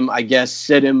sit him, I guess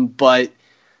sit him, but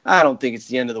I don't think it's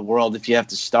the end of the world if you have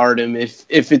to start him. If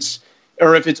it's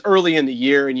early in the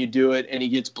year and you do it and he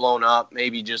gets blown up,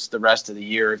 maybe just the rest of the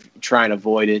year if you try and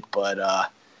avoid it. But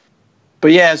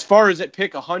yeah, as far as at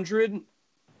pick 100,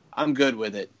 I'm good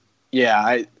with it.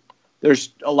 Yeah,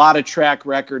 there's a lot of track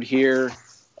record here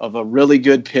of a really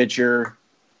good pitcher.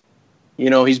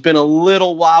 He's been a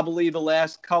little wobbly the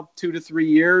last 2 to 3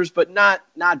 years, but not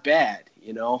bad,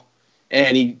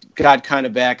 and he got kind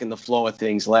of back in the flow of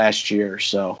things last year.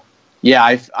 So, yeah,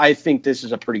 I think this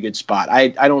is a pretty good spot. I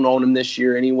don't own him this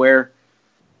year anywhere.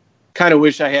 Kind of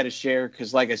wish I had a share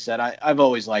because, like I said, I've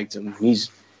always liked him. He's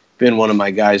been one of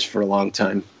my guys for a long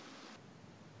time.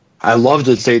 I loved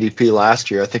his ADP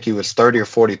last year. I think he was 30 or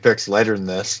 40 picks later than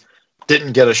this.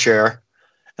 Didn't get a share.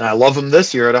 And I love him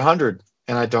this year at 100,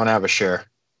 and I don't have a share.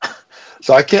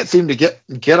 So I can't seem to get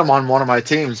him on one of my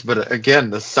teams. But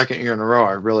again, the second year in a row,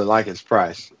 I really like his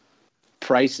price.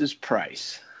 Price is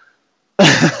price.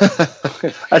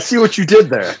 I see what you did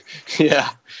there. Yeah.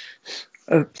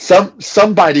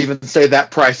 Some might even say that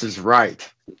price is right.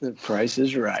 The price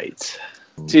is right.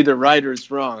 It's either right or it's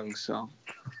wrong. So.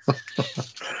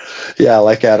 Yeah,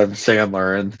 like Adam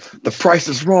Sandler and the price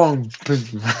is wrong.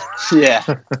 Yeah.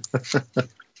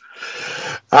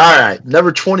 All right,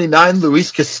 number 29,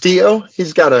 Luis Castillo.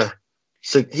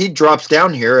 He drops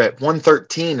down here at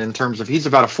 113 in terms of he's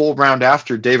about a full round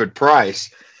after David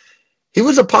Price. He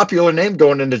was a popular name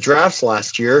going into drafts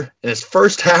last year, and his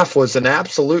first half was an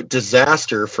absolute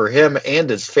disaster for him and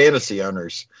his fantasy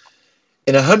owners.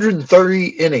 In 130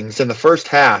 innings in the first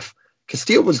half,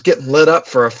 Castillo was getting lit up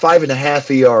for a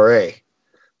 5.5 ERA.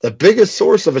 The biggest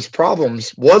source of his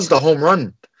problems was the home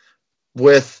run,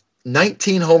 with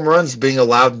 19 home runs being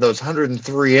allowed in those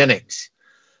 103 innings.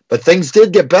 But things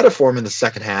did get better for him in the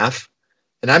second half,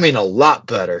 and I mean a lot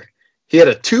better. He had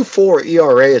a 2.4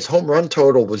 ERA. His home run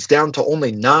total was down to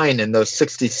only 9 in those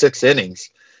 66 innings,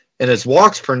 and his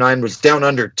walks per 9 was down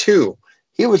under 2.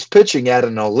 He was pitching at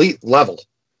an elite level.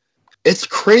 It's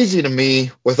crazy to me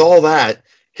with all that.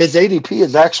 His ADP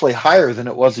is actually higher than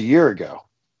it was a year ago.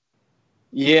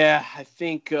 Yeah, I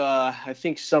think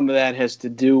some of that has to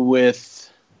do with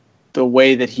the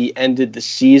way that he ended the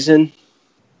season,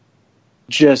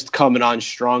 just coming on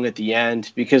strong at the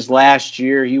end. Because last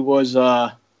year he was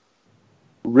a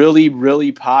really,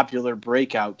 really popular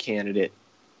breakout candidate.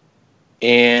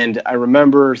 And I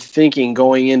remember thinking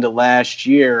going into last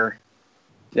year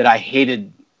that I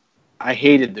hated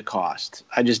the cost.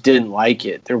 I just didn't like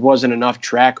it. There wasn't enough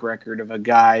track record of a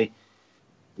guy.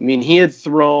 I mean, he had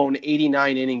thrown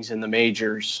 89 innings in the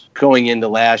majors going into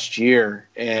last year,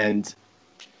 and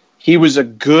he was a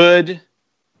good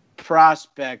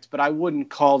prospect, but I wouldn't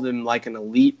call him like an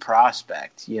elite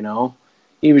prospect,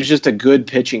 He was just a good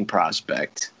pitching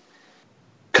prospect.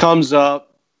 Comes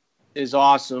up, is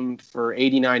awesome for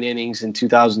 89 innings in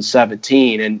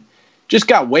 2017, and just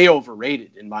got way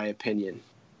overrated, in my opinion,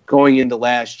 going into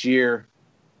last year.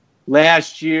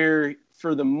 Last year,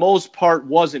 for the most part,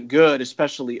 wasn't good,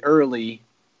 especially early.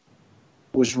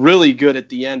 Was really good at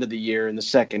the end of the year in the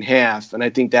second half, and I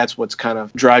think that's what's kind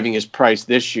of driving his price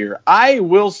this year. I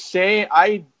will say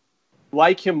I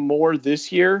like him more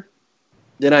this year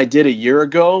than I did a year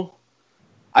ago.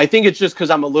 I think it's just because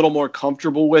I'm a little more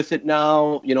comfortable with it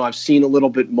now. I've seen a little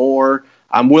bit more.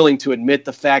 I'm willing to admit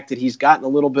the fact that he's gotten a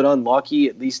little bit unlucky,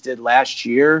 at least did last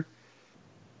year,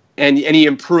 and he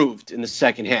improved in the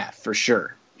second half for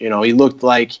sure. He looked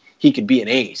like he could be an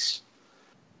ace.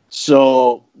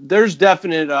 So there's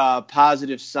definite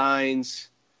positive signs.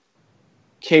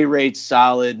 K rate's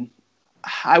solid.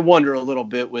 I wonder a little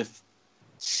bit with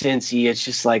Cincy. It's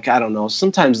just like, I don't know.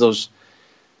 Sometimes those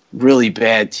really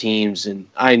bad teams. And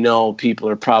I know people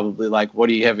are probably like, what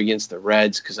do you have against the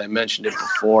Reds? Because I mentioned it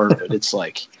before, but it's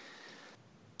like,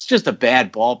 it's just a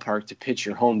bad ballpark to pitch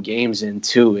your home games in,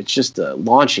 too. It's just a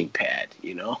launching pad,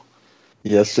 you know?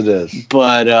 Yes, it is.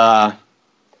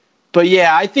 But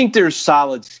yeah, I think there's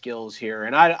solid skills here,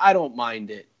 and I don't mind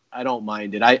it. I don't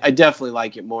mind it. I definitely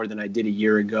like it more than I did a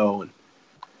year ago. And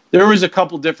there was a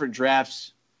couple different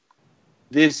drafts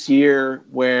this year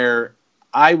where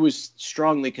I was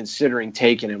strongly considering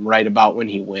taking him right about when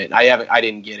he went. I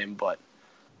didn't get him, but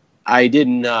I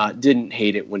didn't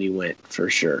hate it when he went for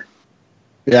sure.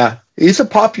 Yeah, he's a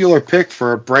popular pick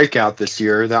for a breakout this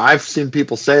year. I've seen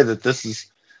people say that this is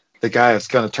the guy that's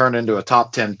going to turn into a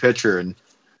top 10 pitcher, and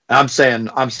I'm seeing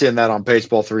that on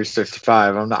Baseball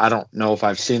 365. I don't know if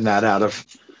I've seen that out of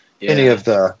any of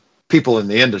the people in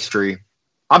the industry.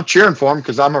 I'm cheering for him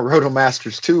because I'm a Roto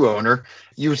Masters 2 owner.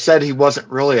 You said he wasn't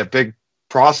really a big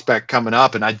prospect coming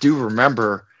up, and I do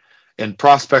remember in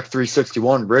Prospect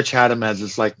 361, Rich had him as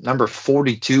his number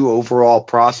 42 overall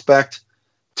prospect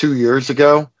 2 years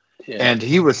ago. Yeah. And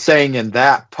he was saying in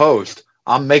that post,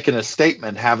 I'm making a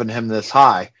statement having him this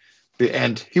high.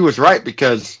 And he was right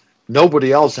because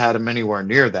nobody else had him anywhere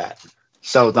near that.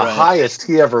 So the highest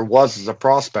he ever was as a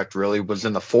prospect really was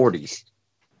in the 40s.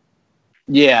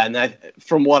 Yeah, and that,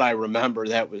 from what I remember,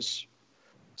 that was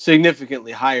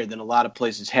significantly higher than a lot of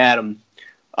places had him.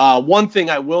 One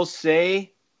thing I will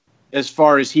say, as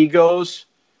far as he goes,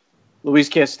 Luis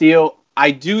Castillo, I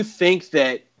do think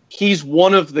that he's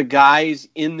one of the guys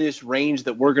in this range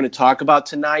that we're going to talk about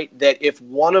tonight, that if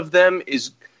one of them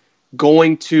is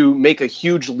going to make a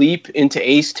huge leap into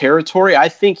ace territory, I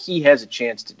think he has a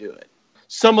chance to do it.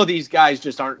 Some of these guys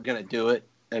just aren't going to do it.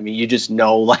 I mean, you just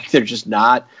know, they're just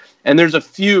not. And there's a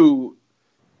few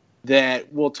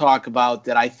that we'll talk about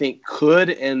that I think could,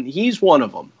 and he's one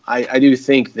of them. I do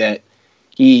think that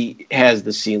he has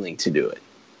the ceiling to do it.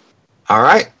 All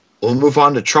right. We'll move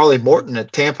on to Charlie Morton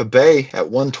at Tampa Bay at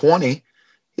 120.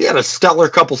 He had a stellar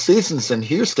couple seasons in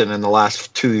Houston in the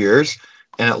last 2 years,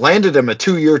 and it landed him a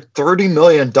 2-year, $30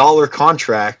 million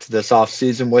contract this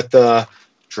offseason with the,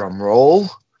 drum roll,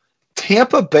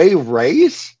 Tampa Bay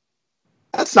Rays.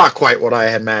 That's not quite what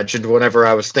I imagined whenever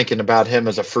I was thinking about him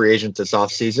as a free agent this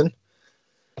offseason.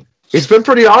 He's been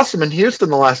pretty awesome in Houston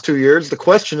the last 2 years. The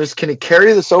question is, can he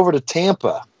carry this over to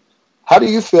Tampa? How do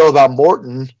you feel about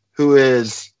Morton, who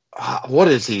is, what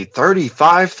is he,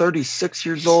 35, 36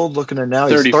 years old? Looking at now,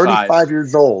 he's 35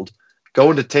 years old,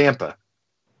 going to Tampa.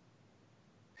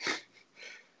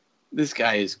 This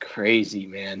guy is crazy,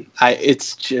 man.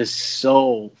 It's just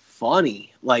so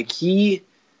funny. He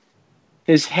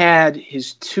has had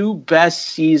his 2 best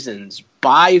seasons,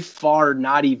 by far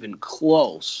not even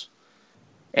close,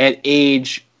 at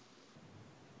age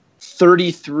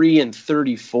 33 and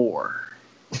 34.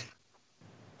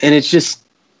 And it's just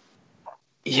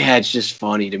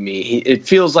funny to me. It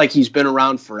feels like he's been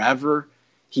around forever.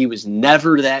 He was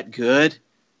never that good.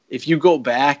 If you go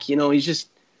back, he just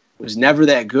was never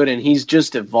that good, and he's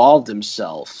just evolved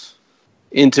himself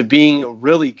into being a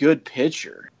really good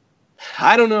pitcher.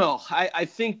 I don't know. I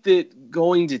think that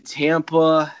going to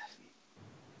Tampa,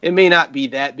 it may not be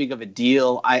that big of a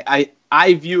deal.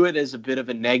 I view it as a bit of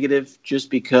a negative just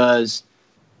because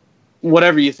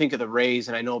whatever you think of the Rays,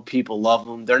 and I know people love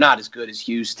them, they're not as good as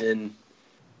Houston.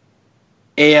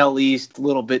 AL East, a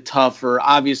little bit tougher.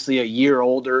 Obviously a year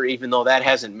older, even though that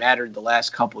hasn't mattered the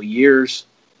last couple years.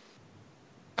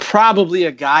 Probably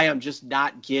a guy I'm just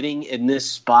not getting in this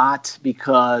spot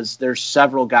because there's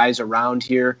several guys around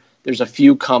here. There's a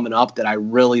few coming up that I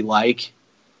really like.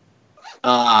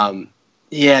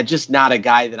 Just not a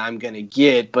guy that I'm going to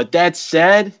get. But that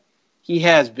said, he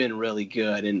has been really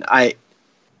good. And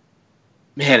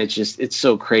it's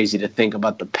so crazy to think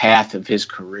about the path of his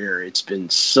career. It's been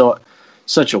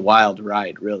such a wild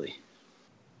ride, really.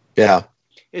 Yeah.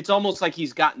 It's almost like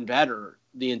he's gotten better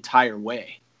the entire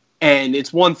way. And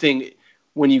it's one thing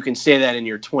when you can say that in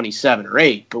your 27 or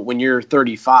 8, but when you're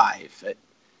 35,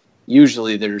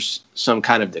 usually there's some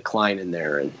kind of decline in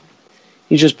there. And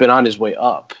he's just been on his way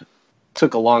up.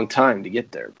 Took a long time to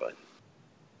get there, but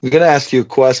I'm going to ask you a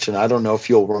question. I don't know if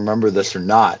you'll remember this or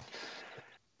not.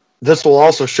 This will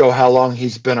also show how long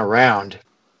he's been around.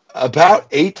 About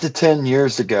 8 to 10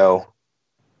 years ago,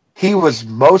 he was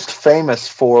most famous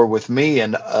for, with me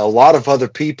and a lot of other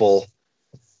people,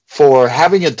 for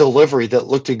having a delivery that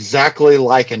looked exactly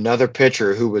like another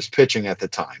pitcher who was pitching at the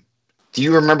time. Do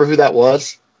you remember who that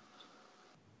was?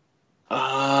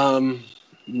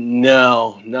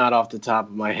 No, not off the top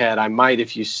of my head. I might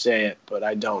if you say it, but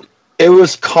I don't. It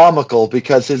was comical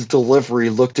because his delivery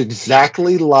looked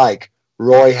exactly like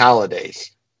Roy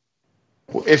Halladay's.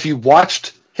 if you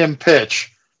watched him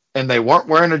pitch and they weren't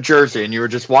wearing a jersey and you were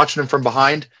just watching him from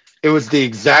behind, it was the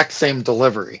exact same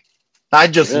delivery.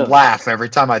 I'd just laugh every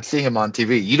time I'd see him on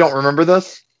TV. You don't remember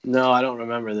this? No, I don't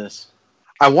remember this.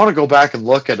 I want to go back and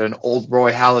look at an old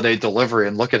Roy Halladay delivery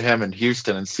and look at him in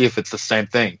Houston and see if it's the same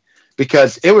thing,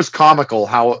 because it was comical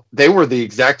how they were the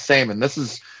exact same. And this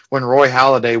is when Roy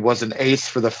Halladay was an ace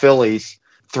for the Phillies,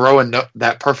 throwing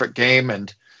that perfect game.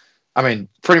 And I mean,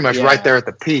 pretty much right there at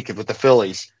the peak with the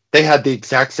Phillies, they had the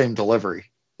exact same delivery.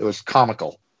 It was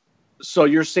comical. So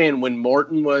you're saying when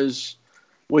Morton was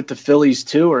with the Phillies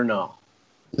too, or no?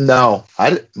 No,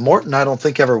 Morton, I don't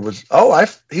think ever was. Oh,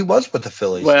 he was with the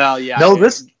Phillies. Well, yeah. No,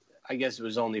 I guess it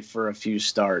was only for a few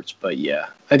starts, but yeah,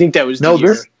 I think that was the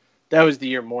year. That was the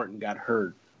year Morton got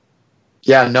hurt.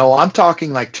 Yeah, no, I'm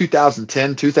talking like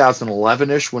 2010,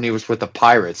 2011-ish when he was with the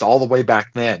Pirates, all the way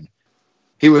back then.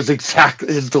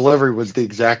 His delivery was the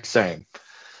exact same.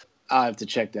 I'll have to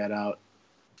check that out.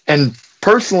 And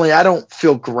personally, I don't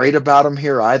feel great about him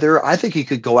here either. I think he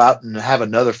could go out and have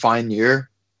another fine year,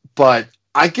 but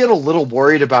I get a little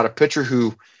worried about a pitcher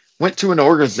who went to an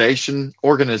organization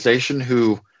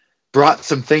who brought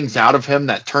some things out of him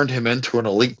that turned him into an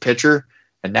elite pitcher,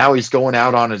 and now he's going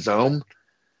out on his own.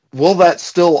 Will that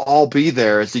still all be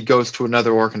there as he goes to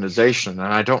another organization?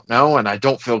 And I don't know, and I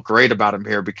don't feel great about him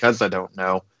here because I don't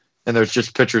know. And there's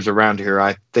just pitchers around here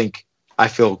I think I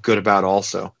feel good about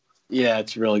also. Yeah,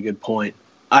 it's a really good point.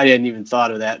 I hadn't even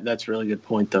thought of that. That's a really good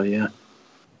point, though, yeah.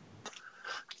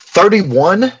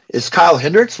 31 is Kyle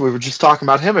Hendricks. We were just talking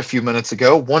about him a few minutes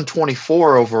ago.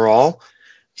 124 overall.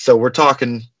 So we're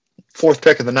talking fourth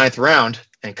pick of the ninth round.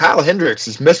 And Kyle Hendricks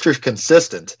is Mr.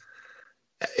 Consistent.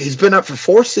 He's been up for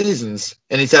 4 seasons,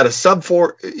 and he's had a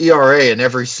sub-4 ERA in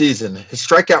every season. His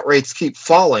strikeout rates keep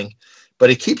falling, but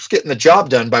he keeps getting the job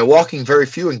done by walking very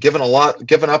few and giving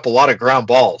up a lot of ground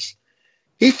balls.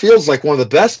 He feels like one of the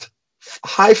best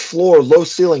high floor, low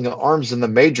ceiling arms in the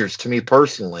majors to me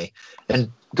personally.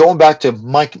 And going back to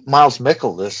Miles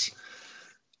Mikolas,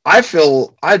 I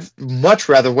feel I'd much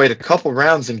rather wait a couple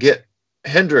rounds and get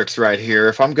Hendricks right here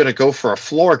if I'm going to go for a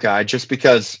floor guy, just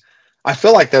because I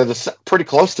feel like they're pretty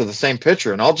close to the same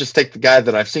pitcher, and I'll just take the guy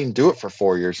that I've seen do it for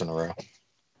 4 years in a row.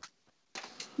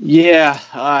 Yeah,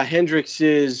 Hendricks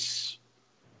is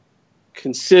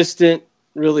consistent,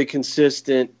 really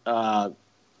consistent.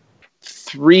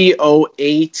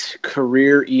 3.08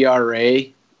 career ERA,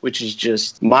 which is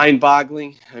just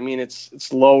mind-boggling. I mean,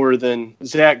 it's lower than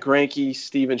Zach Greinke,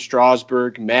 Steven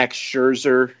Strasburg, Max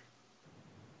Scherzer,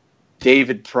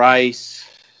 David Price,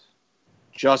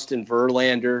 Justin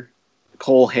Verlander,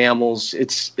 Cole Hamels.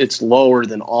 It's lower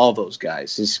than all those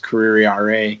guys, his career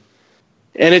ERA.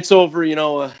 And it's over,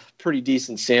 a pretty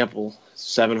decent sample,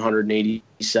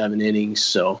 787 innings.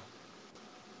 So,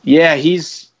 yeah,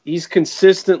 he's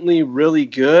consistently really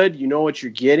good. You know what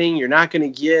you're getting. You're not going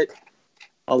to get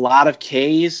a lot of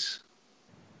Ks.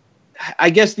 I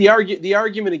guess the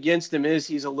argument against him is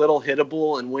he's a little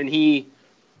hittable, and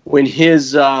when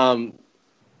his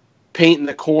painting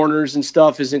the corners and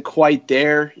stuff isn't quite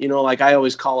there, like I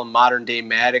always call him modern day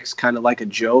Maddox, kind of like a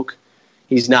joke.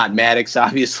 He's not Maddox,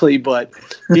 obviously, but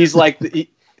he's like it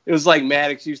was like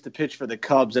Maddox used to pitch for the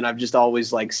Cubs, and I've just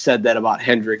always said that about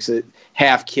Hendricks,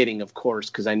 half kidding, of course,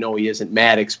 because I know he isn't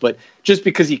Maddox, but just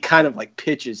because he kind of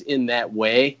pitches in that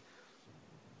way.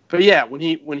 But yeah,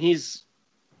 when he's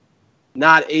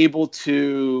not able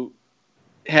to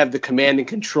have the command and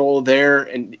control there,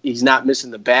 and he's not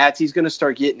missing the bats, he's going to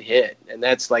start getting hit, and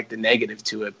that's the negative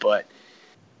to it. But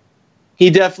he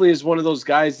definitely is one of those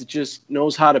guys that just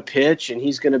knows how to pitch, and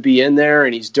he's going to be in there,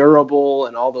 and he's durable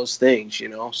and all those things,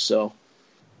 So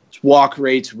his walk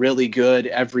rate's really good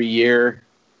every year,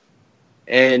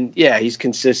 and yeah, he's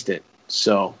consistent.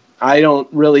 So I don't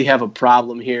really have a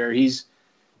problem here. He's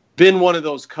been one of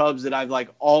those Cubs that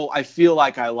I feel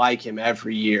like I like him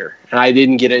every year. And I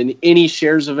didn't get any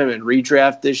shares of him in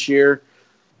redraft this year.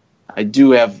 I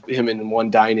do have him in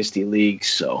one dynasty league.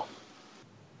 So,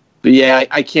 but yeah,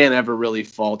 I can't ever really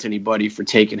fault anybody for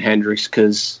taking Hendricks,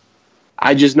 because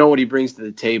I just know what he brings to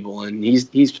the table, and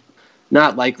he's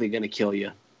not likely going to kill you.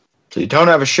 So you don't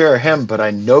have a share of him, but I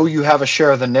know you have a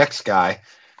share of the next guy,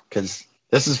 because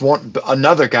this is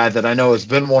another guy that I know has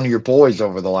been one of your boys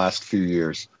over the last few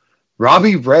years.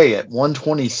 Robbie Ray at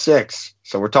 126.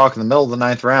 So we're talking the middle of the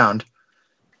ninth round.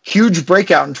 Huge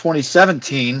breakout in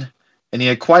 2017, and he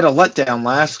had quite a letdown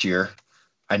last year.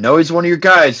 I know he's one of your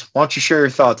guys. Why don't you share your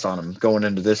thoughts on him going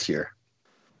into this year?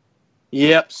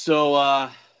 Yep. So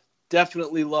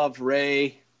definitely love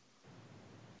Ray.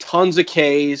 Tons of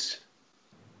Ks.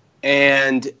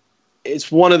 And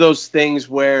it's one of those things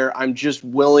where I'm just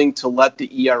willing to let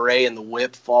the ERA and the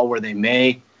WHIP fall where they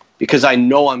may because I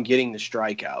know I'm getting the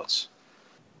strikeouts.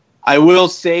 I will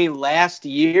say last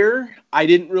year, I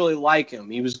didn't really like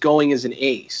him. He was going as an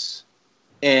ace,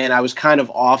 and I was kind of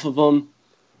off of him.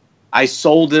 I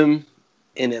sold him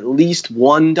in at least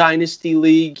one dynasty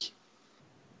league,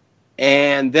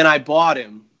 and then I bought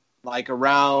him like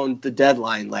around the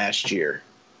deadline last year.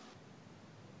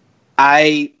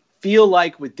 I feel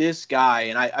like with this guy,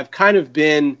 and I've kind of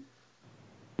been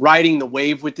riding the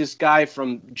wave with this guy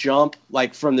from jump,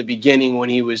 like from the beginning when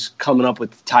he was coming up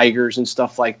with the Tigers and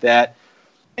stuff like that.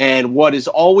 And what has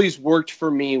always worked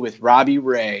for me with Robbie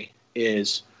Ray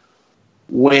is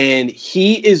when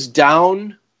he is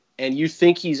down and you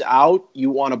think he's out, you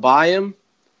want to buy him.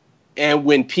 And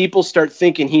when people start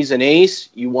thinking he's an ace,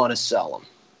 you want to sell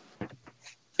him.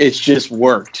 It's just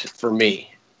worked for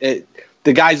me.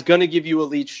 The guy's going to give you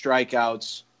elite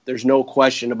strikeouts. There's no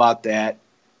question about that.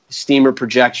 Steamer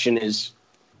projection is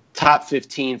top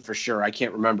 15 for sure. I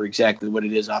can't remember exactly what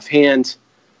it is offhand,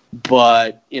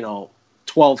 but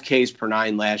 12 Ks per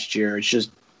 9 last year. It's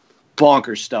just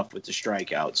bonkers stuff with the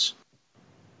strikeouts.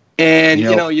 And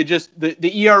you just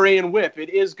the ERA and WHIP, it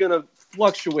is going to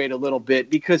fluctuate a little bit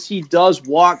because he does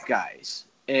walk guys,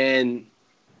 and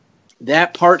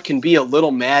that part can be a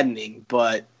little maddening,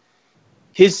 but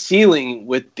his ceiling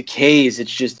with the Ks,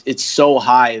 it's so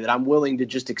high that I'm willing to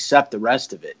just accept the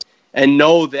rest of it and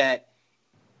know that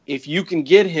if you can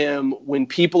get him when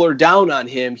people are down on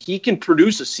him, he can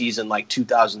produce a season like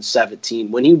 2017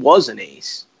 when he was an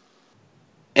ace.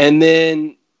 But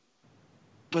then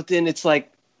it's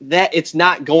like that. It's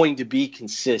not going to be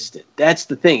consistent. That's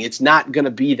the thing. It's not going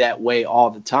to be that way all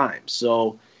the time.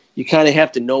 So you kind of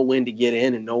have to know when to get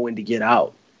in and know when to get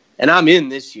out. And I'm in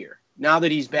this year. Now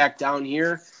that he's back down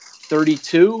here,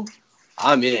 32,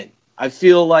 I'm in. I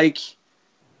feel like,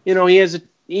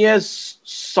 he has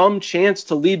some chance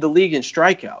to lead the league in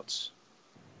strikeouts.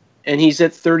 And he's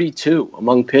at 32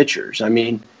 among pitchers. I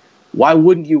mean, why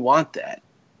wouldn't you want that?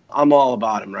 I'm all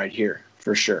about him right here,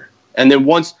 for sure. And then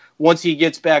once he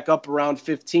gets back up around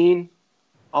 15,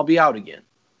 I'll be out again.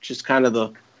 Just kind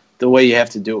of the way you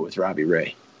have to do it with Robbie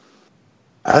Ray.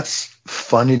 That's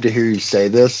funny to hear you say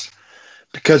this,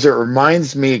 because it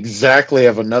reminds me exactly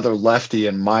of another lefty,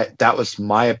 and that was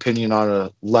my opinion on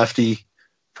a lefty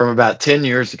from about 10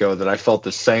 years ago that I felt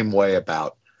the same way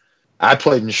about. I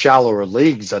played in shallower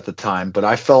leagues at the time, but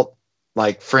I felt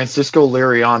like Francisco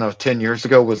Liriano 10 years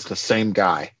ago was the same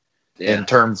guy in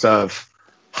terms of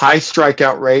high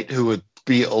strikeout rate, who would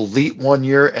be elite one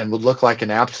year and would look like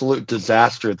an absolute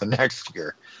disaster the next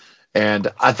year. And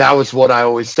that was what I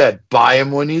always said. Buy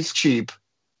him when he's cheap,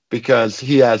 because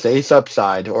he has ace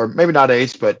upside, or maybe not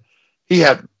ace, but he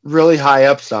had really high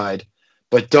upside,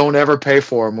 but don't ever pay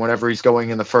for him whenever he's going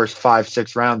in the first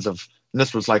 5-6 rounds of, and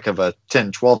this was like of a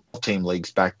 10-12 team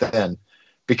leagues back then,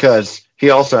 because he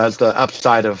also has the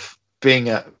upside of being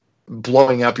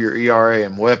blowing up your ERA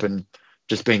and WHIP and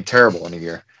just being terrible in a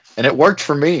year. And it worked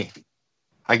for me.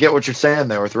 I get what you're saying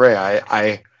there with Ray.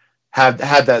 I had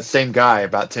that same guy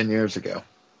about 10 years ago.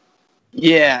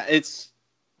 Yeah,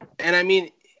 and I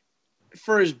mean,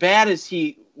 for as bad as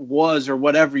he was, or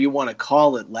whatever you want to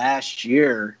call it, last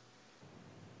year,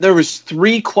 there was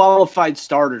 3 qualified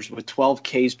starters with 12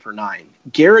 Ks per 9.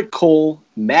 Garrett Cole,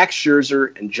 Max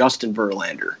Scherzer, and Justin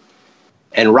Verlander.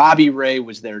 And Robbie Ray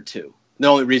was there too. The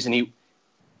only reason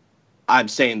I'm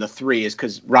saying the 3 is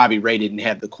because Robbie Ray didn't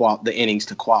have the innings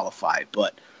to qualify.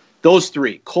 But those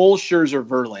 3, Cole, Scherzer,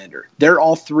 Verlander, they're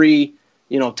all 3,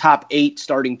 top 8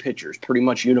 starting pitchers pretty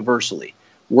much universally.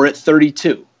 We're at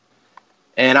 32.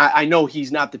 And I know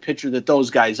he's not the pitcher that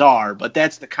those guys are, but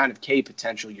that's the kind of K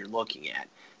potential you're looking at.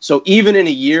 So even in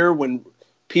a year when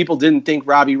people didn't think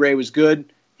Robbie Ray was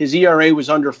good, his ERA was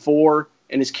under 4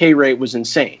 and his K rate was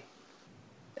insane.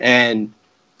 And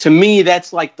to me,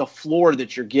 that's like the floor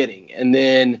that you're getting. And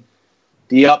then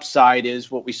the upside is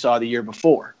what we saw the year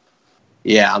before.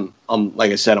 Yeah, I'm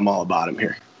like I said, I'm all about him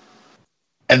here.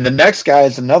 And the next guy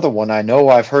is another one I know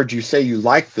I've heard you say you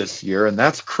like this year, and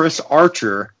that's Chris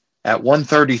Archer at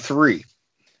 133.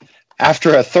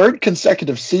 After a 3rd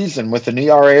consecutive season with an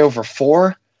ERA over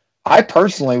 4, I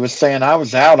personally was saying I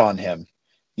was out on him.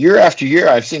 Year after year,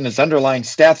 I've seen his underlying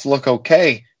stats look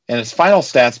okay, and his final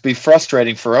stats be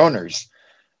frustrating for owners.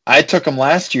 I took him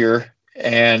last year,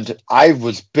 and I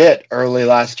was bit early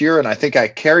last year, and I think I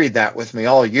carried that with me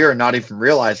all year, not even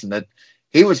realizing that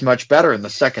he was much better in the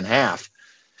second half.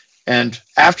 And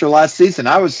after last season,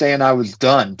 I was saying I was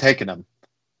done taking him,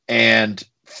 and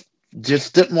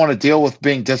just didn't want to deal with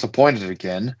being disappointed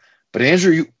again. But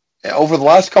Andrew, over the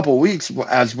last couple of weeks,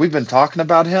 as we've been talking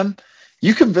about him,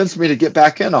 you convinced me to get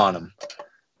back in on him.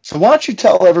 So why don't you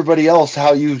tell everybody else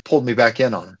how you pulled me back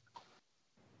in on him?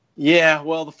 Yeah,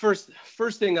 well, the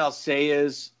first thing I'll say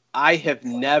is I have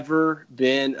never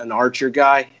been an Archer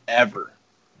guy, ever.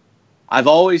 I've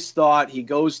always thought he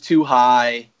goes too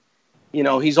high. You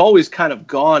know, he's always kind of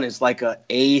gone as like a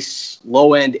ace,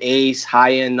 low-end ace,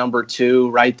 high-end number 2,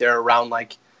 right there around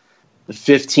like the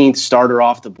 15th starter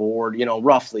off the board, you know,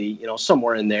 roughly, you know,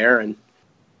 somewhere in there. And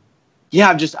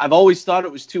yeah, I've always thought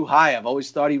it was too high. I've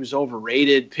always thought he was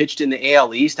overrated, pitched in the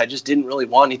AL East. I just didn't really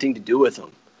want anything to do with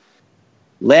him.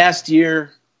 Last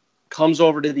year, comes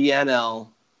over to the NL,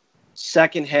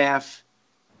 second half,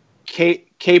 K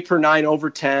per 9 over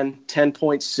 10,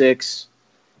 10.6,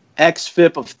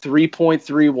 xFIP of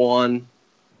 3.31,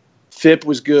 FIP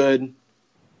was good,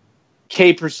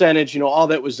 K percentage, you know, all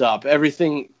that was up.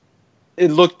 Everything,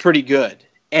 it looked pretty good.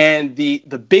 And the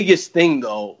biggest thing,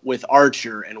 though, with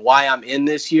Archer and why I'm in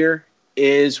this year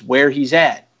is where he's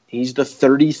at. He's the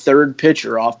 33rd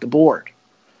pitcher off the board.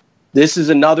 This is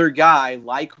another guy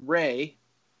like Ray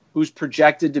who's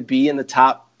projected to be in the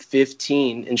top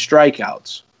 15 in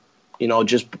strikeouts, you know,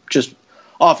 just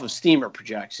off of Steamer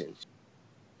projections.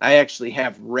 I actually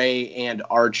have Ray and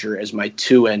Archer as my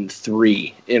 2 and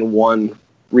 3 in one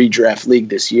redraft league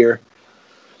this year.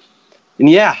 And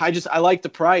yeah, I like the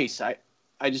price.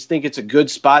 I just think it's a good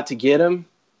spot to get him.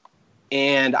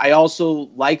 And I also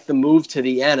like the move to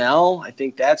the NL. I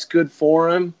think that's good for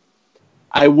him.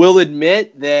 I will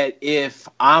admit that if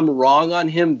I'm wrong on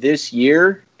him this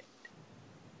year,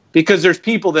 because there's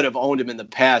people that have owned him in the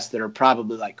past that are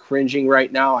probably like cringing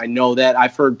right now. I know that.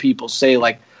 I've heard people say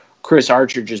like, Chris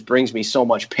Archer just brings me so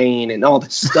much pain and all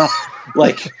this stuff,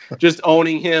 like just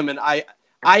owning him. And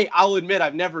I'll admit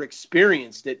I've never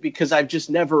experienced it because I've just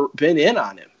never been in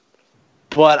on him.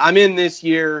 But I'm in this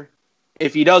year.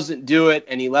 If he doesn't do it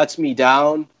and he lets me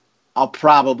down, I'll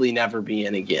probably never be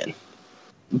in again.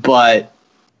 But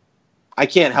I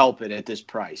can't help it at this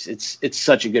price. It's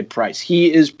such a good price.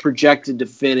 He is projected to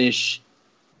finish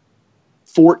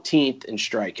 14th in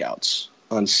strikeouts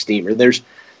on Steamer. There's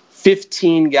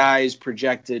 15 guys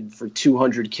projected for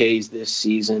 200 Ks this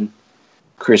season.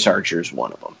 Chris Archer is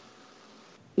one of them.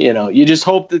 You know, you just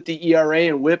hope that the ERA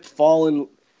and WHIP fall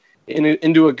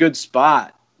into a good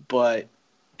spot. But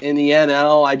in the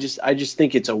NL, I just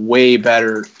think it's a way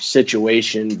better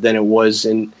situation than it was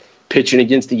in pitching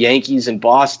against the Yankees in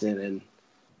Boston and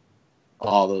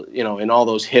all the, you know, in all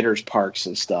those hitters parks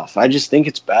and stuff. I just think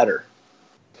it's better.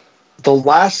 The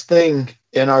last thing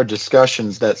in our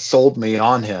discussions that sold me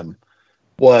on him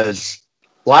was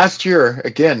last year,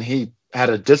 again, he had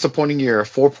a disappointing year, a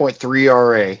 4.3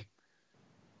 ERA,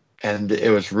 and it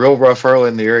was real rough early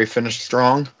in the year. He finished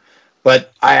strong.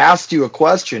 But I asked you a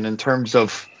question in terms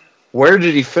of where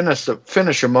did he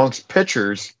finish amongst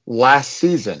pitchers last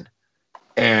season?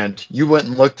 And you went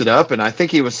and looked it up, and I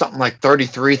think he was something like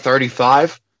 33,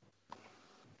 35.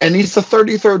 And he's the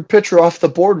 33rd pitcher off the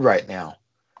board right now.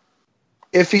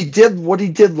 If he did what he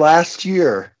did last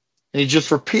year, and he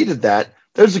just repeated that,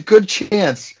 there's a good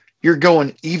chance you're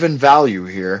going even value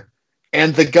here.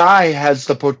 And the guy has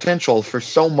the potential for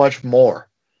so much more.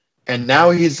 And now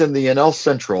he's in the NL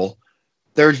Central.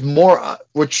 There's more,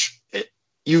 which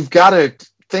you've got to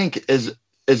think is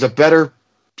a better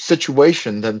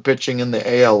situation than pitching in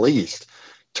the AL East,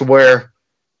 to where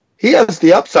he has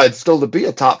the upside still to be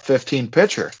a top 15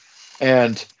 pitcher.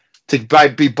 And to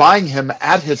be buying him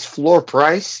at his floor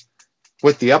price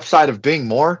with the upside of being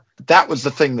more, that was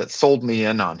the thing that sold me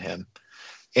in on him.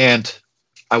 And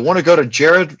I want to go to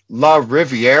Jared La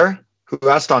Riviere, who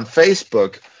asked on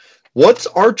Facebook, what's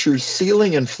Archer's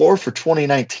ceiling and floor for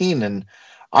 2019? And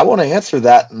I want to answer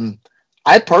that. And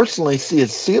I personally see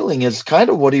his ceiling as kind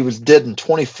of what he did in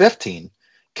 2015.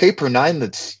 K per 9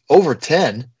 that's over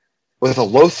 10 with a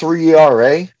low 3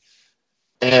 ERA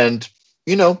and,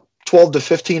 12 to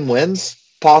 15 wins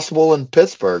possible in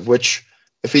Pittsburgh, which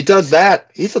if he does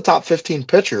that, he's a top 15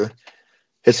 pitcher.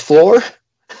 His floor,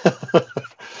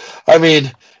 I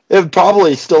mean, it would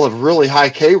probably still have really high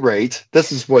K rate.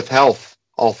 This is with health,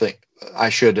 I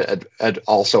should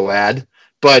also add.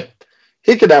 But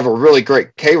he could have a really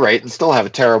great K rate and still have a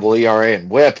terrible ERA and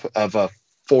WHIP of a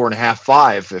 4.5,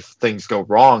 5 if things go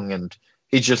wrong. And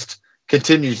he just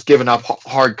continues giving up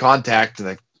hard contact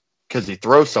because he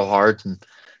throws so hard and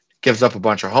gives up a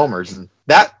bunch of homers. And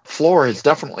that floor is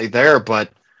definitely there,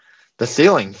 but the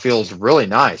ceiling feels really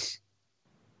nice.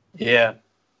 Yeah,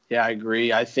 I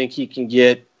agree. I think he can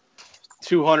get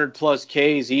 200 plus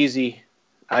Ks easy.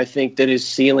 I think that his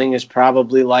ceiling is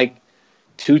probably like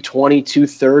 220,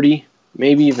 230,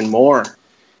 maybe even more.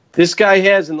 This guy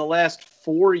has in the last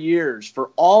 4 years,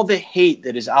 for all the hate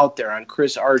that is out there on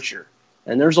Chris Archer,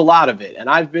 and there's a lot of it, and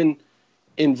I've been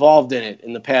involved in it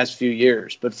in the past few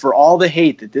years, but for all the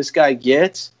hate that this guy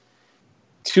gets,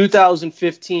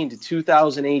 2015 to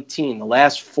 2018, the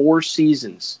last 4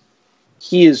 seasons,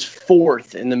 he is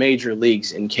 4th in the major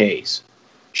leagues in Ks.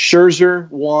 Scherzer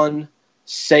 1,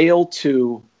 Sale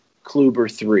 2, Kluber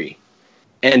 3,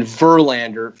 and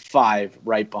Verlander 5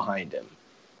 right behind him.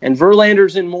 And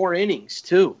Verlander's in more innings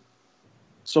too.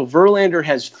 So Verlander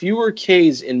has fewer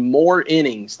Ks in more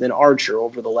innings than Archer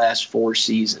over the last 4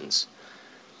 seasons.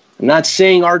 I'm not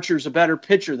saying Archer's a better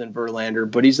pitcher than Verlander,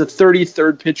 but he's the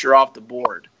 33rd pitcher off the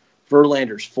board.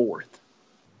 Verlander's 4th.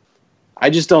 I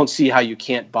just don't see how you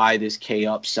can't buy this K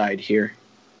upside here.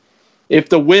 If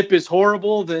the whip is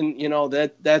horrible, then,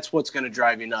 that's what's going to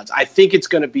drive you nuts. I think it's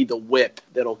going to be the whip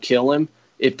that'll kill him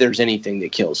if there's anything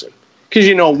that kills him. Because,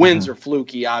 wins are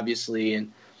fluky, obviously,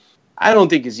 and I don't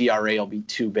think his ERA will be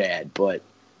too bad, but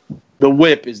the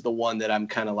whip is the one that I'm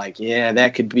kind of like, yeah,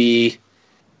 that could be,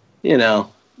 you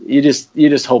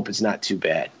just hope it's not too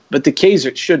bad. But the K's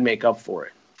should make up for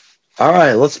it. All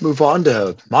right, let's move on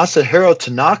to Masahiro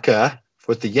Tanaka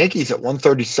with the Yankees at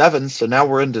 137. So now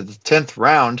we're into the 10th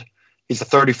round. He's the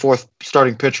 34th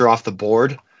starting pitcher off the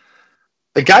board.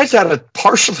 The guy's had a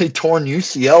partially torn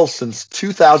UCL since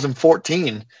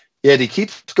 2014, yet he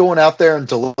keeps going out there and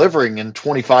delivering in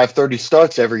 25, 30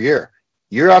 starts every year.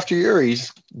 Year after year,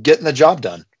 he's getting the job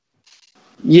done.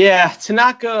 Yeah,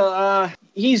 Tanaka,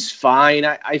 he's fine.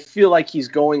 I feel like he's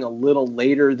going a little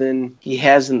later than he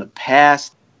has in the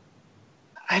past.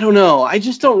 I don't know. I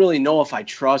just don't really know if I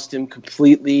trust him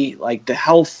completely. Like the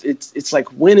health, it's like,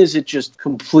 when is it just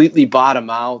completely bottom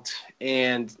out?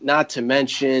 And not to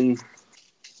mention,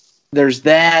 there's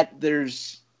that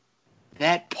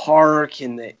park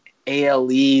in the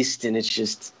AL East, and it's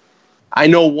just, I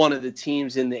know one of the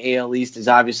teams in the AL East is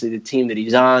obviously the team that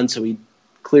he's on, so he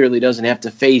clearly doesn't have to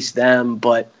face them,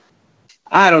 but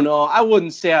I don't know. I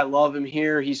wouldn't say I love him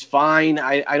here. He's fine.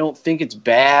 I don't think it's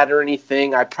bad or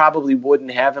anything. I probably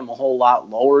wouldn't have him a whole lot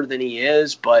lower than he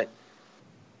is, but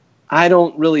I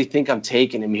don't really think I'm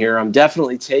taking him here. I'm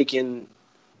definitely taking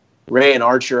Ray and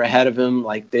Archer ahead of him.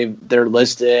 Like they're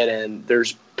listed, and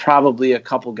there's probably a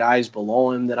couple guys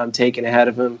below him that I'm taking ahead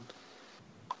of him.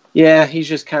 Yeah, he's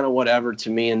just kind of whatever to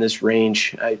me in this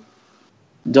range. I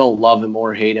don't love him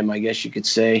or hate him, I guess you could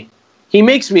say. He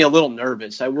makes me a little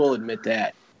nervous, I will admit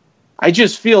that. I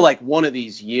just feel like one of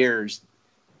these years,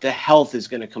 the health is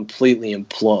going to completely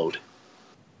implode.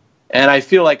 And I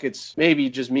feel like it's maybe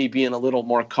just me being a little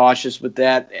more cautious with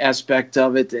that aspect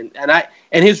of it. And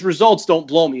his results don't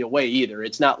blow me away either.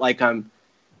 It's not like I'm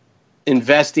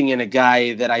investing in a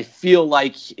guy that I feel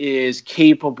like is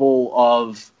capable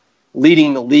of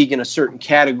leading the league in a certain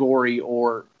category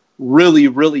or really,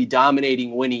 really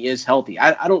dominating when he is healthy.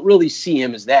 I don't really see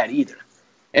him as that either.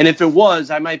 And if it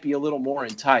was, I might be a little more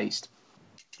enticed.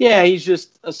 Yeah, he's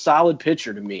just a solid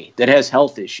pitcher to me that has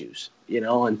health issues,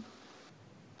 and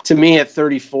to me at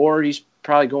 34, he's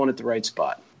probably going at the right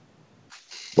spot.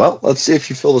 Well, let's see if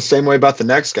you feel the same way about the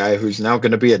next guy who's now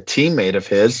going to be a teammate of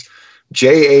his,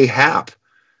 J.A. Happ.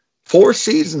 4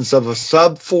 seasons of a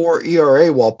sub-4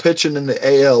 ERA while pitching in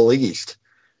the AL East.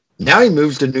 Now he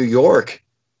moves to New York.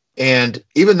 And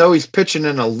even though he's pitching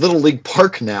in a Little League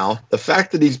park now, the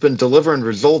fact that he's been delivering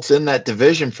results in that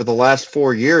division for the last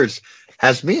 4 years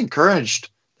has me encouraged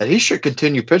that he should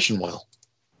continue pitching well.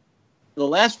 The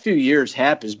last few years,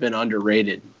 Happ has been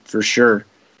underrated for sure.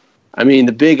 I mean,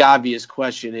 the big obvious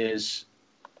question is,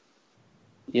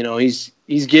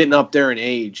 he's getting up there in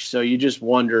age, so you just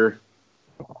wonder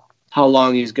how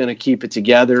long he's going to keep it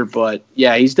together. But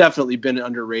yeah, he's definitely been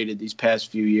underrated these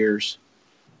past few years.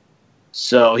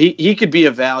 So he could be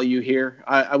a value here.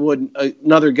 I wouldn't,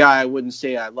 another guy, I wouldn't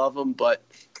say I love him, but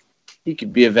he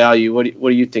could be a value. What do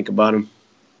you think about him?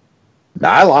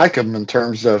 I like him in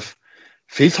terms of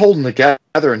if he's holding together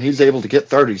and he's able to get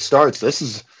 30 starts,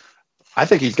 I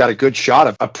think he's got a good shot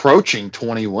of approaching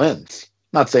 20 wins.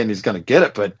 Not saying he's going to get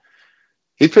it, but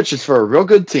he pitches for a real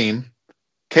good team.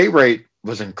 K rate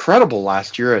was incredible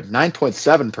last year at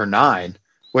 9.7 per 9,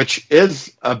 which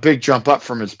is a big jump up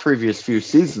from his previous few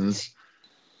seasons.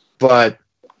 But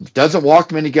doesn't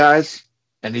walk many guys,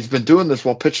 and he's been doing this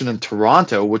while pitching in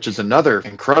Toronto, which is another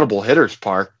incredible hitter's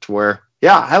park to where,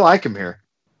 yeah, I like him here.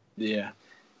 Yeah,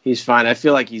 he's fine. I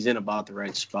feel like he's in about the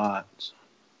right spot.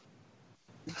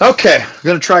 Okay, I'm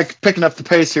going to try picking up the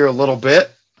pace here a little bit.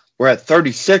 We're at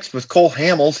 36 with Cole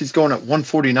Hamels. He's going at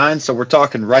 149, so we're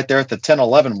talking right there at the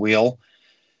 10-11 wheel.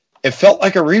 It felt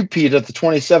like a repeat of the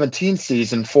 2017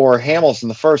 season for Hamels in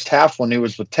the first half when he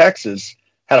was with Texas.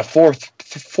 Had a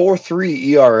 4.3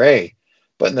 ERA.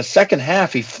 but in the second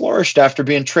half, he flourished after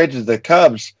being traded to the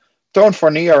Cubs, throwing for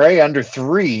an ERA under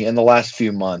 3 in the last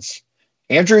few months.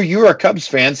 Andrew, you're a Cubs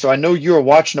fan, so I know you are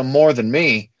watching them more than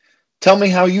me. Tell me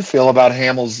how you feel about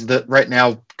Hamels that right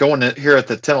now going here at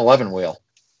the 10-11 wheel.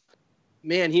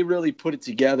 Man, he really put it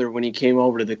together when he came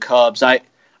over to the Cubs. I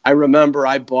remember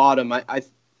I bought him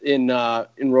in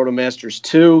Rotomasters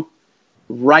 2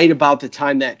 right about the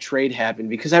time that trade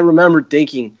happened, because I remember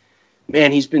thinking,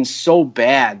 man, he's been so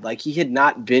bad. Like, he had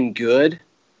not been good.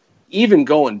 Even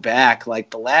going back, like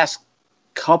the last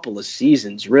couple of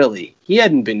seasons, really, he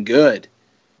hadn't been good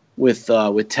with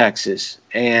Texas.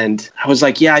 And I was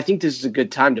like, yeah, I think this is a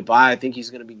good time to buy. I think he's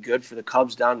going to be good for the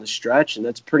Cubs down the stretch, and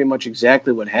that's pretty much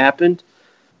exactly what happened.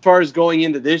 As far as going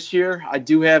into this year, I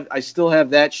still have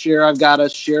that share. I've got a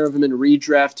share of him in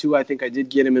redraft too. I think I did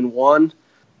get him in one.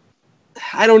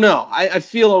 I don't know. I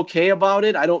feel okay about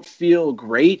it. I don't feel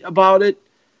great about it.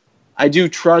 I do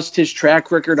trust his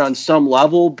track record on some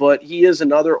level, but he is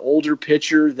another older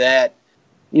pitcher that,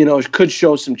 could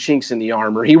show some chinks in the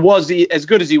armor. He was as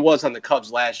good as he was on the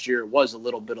Cubs last year. It was a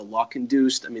little bit of luck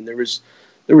induced. I mean, there was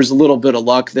a little bit of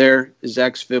luck there. His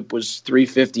xFIP was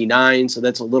 3.59, so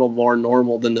that's a little more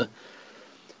normal than the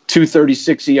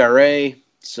 2.36 ERA.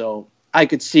 So I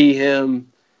could see him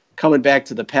coming back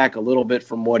to the pack a little bit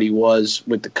from what he was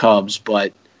with the Cubs,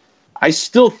 but I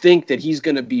still think that he's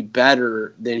going to be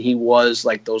better than he was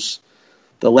like the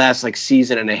last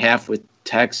season and a half with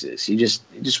Texas. He just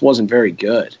wasn't very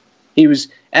good. He was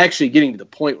actually getting to the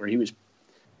point where he was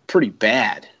pretty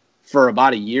bad for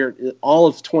about a year, all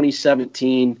of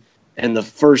 2017 and the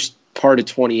first part of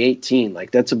 2018.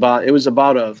 It was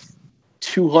about a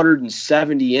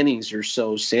 270 innings or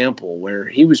so sample where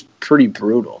he was pretty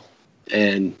brutal,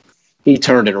 and he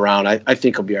turned it around. I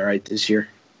think he'll be all right this year.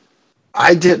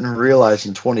 I didn't realize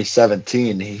in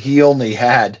 2017 he only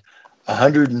had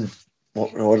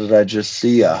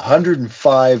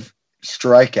 105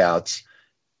 strikeouts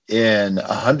in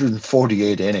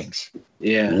 148 innings.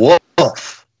 Yeah.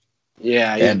 Woof.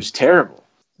 Yeah, it was terrible.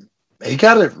 He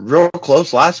got it real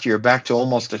close last year, back to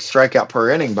almost a strikeout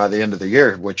per inning by the end of the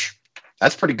year, which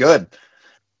that's pretty good.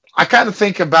 I kind of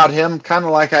think about him kind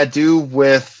of like I do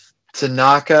with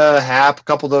Tanaka, Happ, a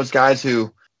couple of those guys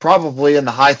who probably in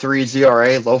the high 3s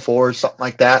ERA, low 4s, something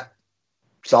like that.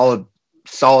 Solid,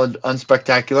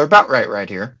 unspectacular. About right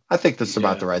here. I think this is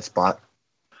about the right spot.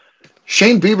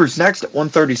 Shane Bieber's next at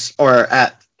 130, or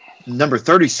at number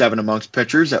 37 amongst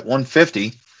pitchers at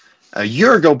 150. A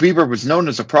year ago, Bieber was known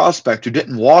as a prospect who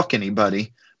didn't walk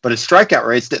anybody, but his strikeout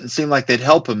rates didn't seem like they'd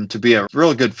help him to be a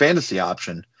really good fantasy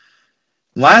option.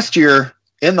 Last year,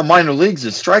 in the minor leagues,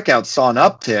 his strikeouts saw an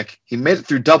uptick. He made it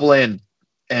through AA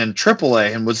and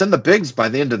AAA and was in the bigs by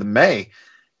the end of May,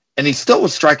 and he still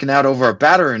was striking out over a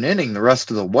batter an inning the rest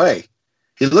of the way.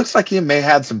 He looks like he may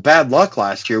have had some bad luck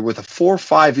last year with a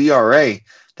 4.5 ERA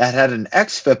that had an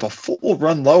xFIP a full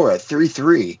run lower at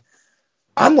 3.3.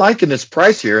 I'm liking this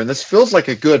price here, and this feels like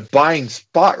a good buying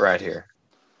spot right here.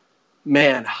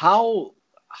 Man, how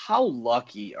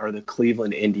lucky are the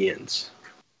Cleveland Indians?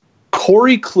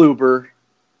 Corey Kluber,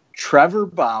 Trevor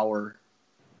Bauer,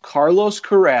 Carlos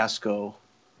Carrasco,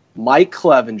 Mike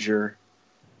Clevenger,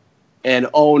 and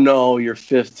oh no, your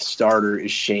fifth starter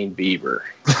is Shane Bieber.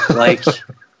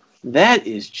 That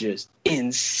is just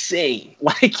insane.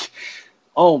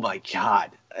 Oh my God.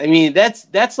 I mean,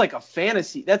 that's like a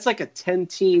fantasy. That's like a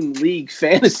 10-team league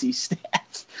fantasy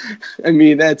stat. I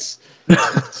mean, that's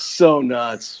so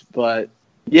nuts. But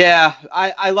yeah,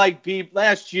 I like Bieber.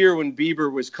 Last year when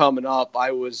Bieber was coming up,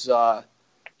 I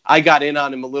got in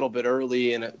on him a little bit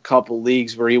early in a couple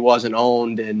leagues where he wasn't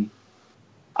owned, and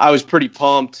I was pretty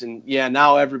pumped. And yeah,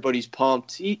 now everybody's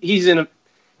pumped. He's in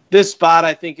this spot,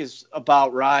 I think, is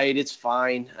about right. It's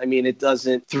fine. I mean, it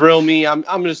doesn't thrill me.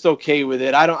 I'm just okay with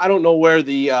it. I don't know where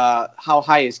the how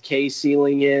high his K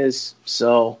ceiling is.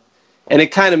 So, and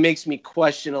it kind of makes me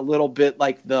question a little bit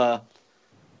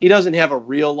he doesn't have a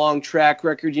real long track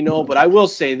record, but I will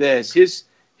say this,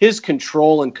 his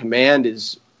control and command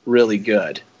is really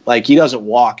good. He doesn't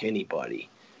walk anybody.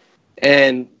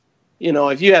 And,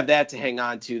 if you have that to hang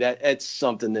on to, that's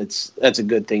something that's a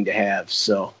good thing to have.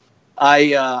 So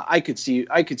I could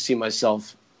see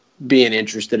myself being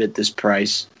interested at this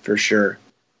price for sure.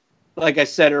 Like I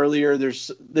said earlier,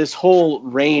 there's this whole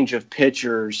range of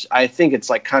pitchers. I think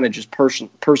it's kind of just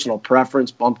personal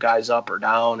preference, bump guys up or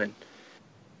down. And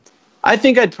I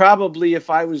think I'd probably, if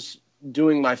I was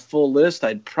doing my full list,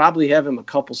 I'd probably have him a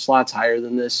couple slots higher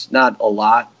than this. Not a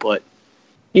lot, but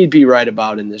he'd be right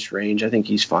about in this range. I think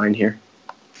he's fine here.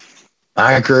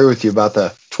 I agree with you about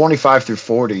the 25 through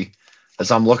 40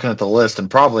 as I'm looking at the list, and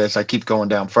probably as I keep going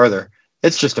down further.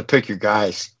 It's just to pick your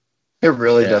guys. It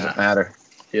really doesn't matter.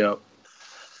 Yep.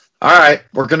 All right,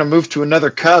 we're going to move to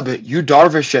another Cub. Yu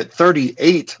Darvish at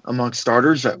 38 among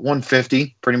starters at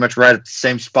 150, pretty much right at the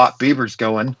same spot Bieber's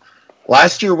going.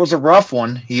 Last year was a rough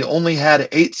one. He only had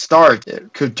 8 starts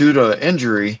due to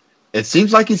injury. It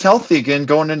seems like he's healthy again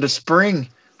going into spring.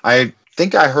 I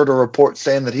think I heard a report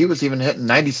saying that he was even hitting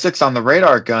 96 on the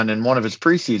radar gun in one of his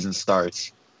preseason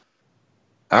starts.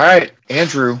 All right,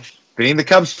 Andrew, being the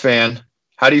Cubs fan,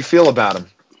 how do you feel about him?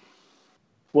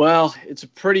 Well, it's a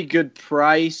pretty good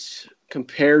price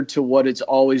compared to what it's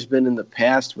always been in the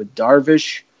past with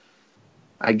Darvish.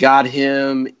 I got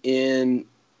him in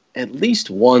at least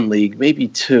one league, maybe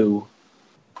 2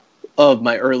 of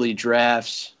my early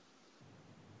drafts.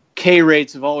 K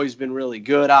rates have always been really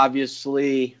good,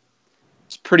 obviously.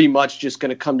 It's pretty much just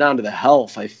going to come down to the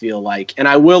health, I feel like. And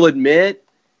I will admit,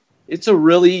 it's a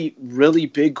really, really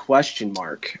big question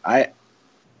mark. I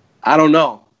don't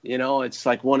know. You know, it's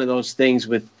like one of those things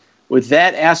with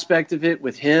that aspect of it,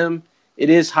 with him,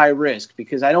 it is high risk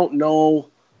because I don't know.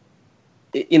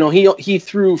 You know, he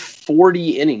threw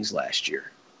 40 innings last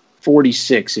year,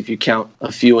 46 if you count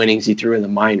a few innings he threw in the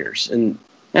minors. And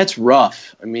that's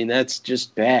rough. I mean, that's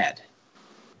just bad.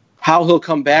 How he'll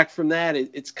come back from that,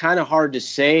 it's kind of hard to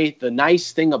say. The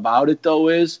nice thing about it, though,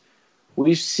 is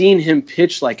we've seen him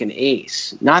pitch like an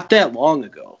ace not that long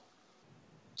ago.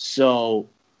 So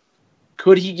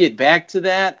could he get back to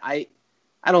that? I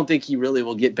don't think he really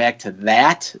will get back to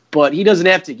that, but he doesn't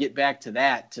have to get back to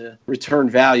that to return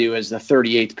value as the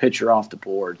 38th pitcher off the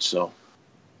board. So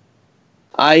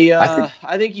I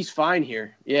think he's fine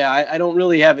here. Yeah, I don't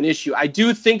really have an issue. I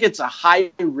do think it's a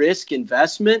high risk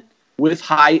investment with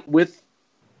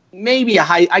maybe a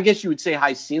high, I guess you would say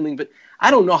high ceiling, but I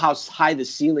don't know how high the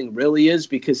ceiling really is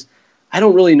because I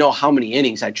don't really know how many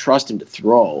innings I trust him to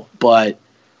throw, but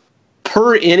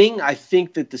per inning, I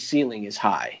think that the ceiling is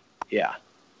high. Yeah.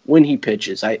 When he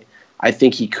pitches, I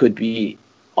think he could be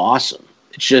awesome.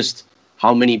 It's just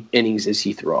how many innings does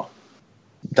he throw?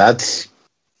 That's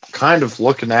kind of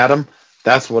looking at him.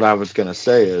 That's what I was going to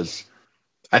say is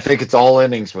I think it's all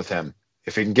innings with him.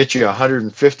 If he can get you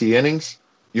 150 innings,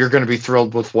 you're going to be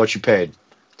thrilled with what you paid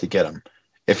to get him.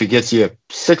 If he gets you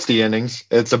 60 innings,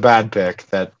 it's a bad pick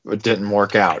that it didn't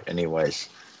work out anyways.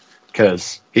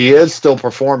 Because he is still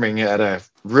performing at a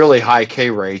really high K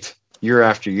rate year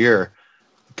after year.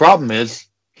 The problem is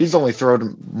he's only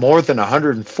thrown more than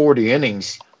 140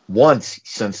 innings once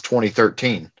since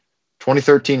 2013.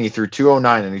 2013, he threw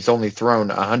 209, and he's only thrown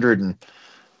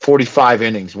 145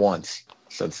 innings once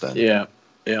since then.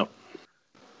 Yeah.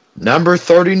 Number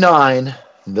 39,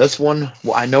 this one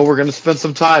I know we're going to spend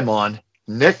some time on,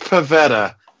 Nick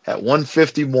Pivetta at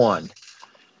 151.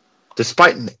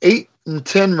 Despite an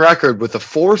 8-10 record with a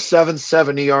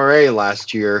 4.77 ERA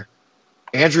last year,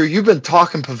 Andrew, you've been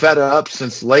talking Pivetta up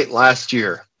since late last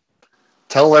year.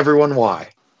 Tell everyone why.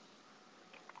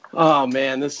 Oh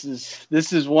man, this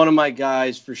is one of my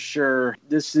guys for sure.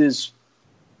 This is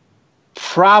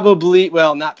probably,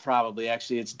 well, not probably,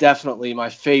 actually, it's definitely my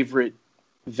favorite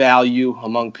value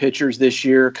among pitchers this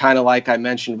year, kind of like I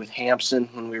mentioned with Hampson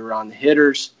when we were on the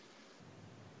hitters.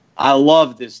 I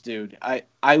love this dude.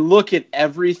 I look at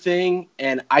everything,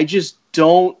 and I just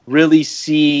don't really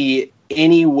see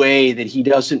any way that he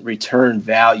doesn't return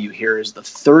value here as the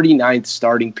 39th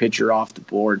starting pitcher off the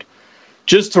board.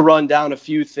 Just to run down a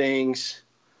few things,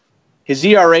 his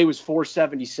ERA was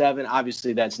 4.77.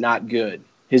 Obviously, that's not good.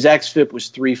 His xFIP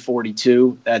was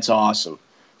 3.42. That's awesome.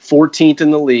 14th in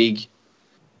the league.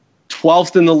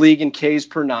 12th in the league in Ks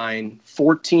per 9.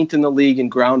 14th in the league in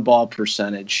ground ball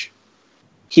percentage.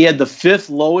 He had the 5th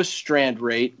lowest strand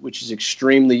rate, which is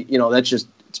extremely, that's just,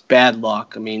 it's bad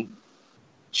luck. I mean,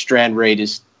 strand rate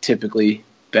is typically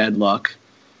bad luck.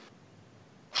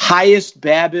 Highest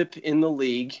BABIP in the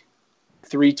league,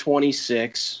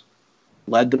 326,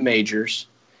 led the majors.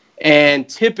 And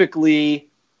typically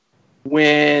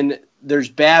when there's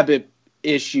BABIP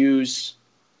issues,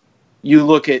 you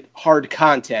look at hard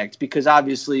contact because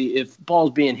obviously if ball's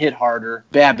being hit harder,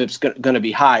 BABIP's going to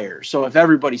be higher. So if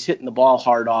everybody's hitting the ball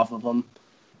hard off of them,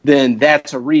 then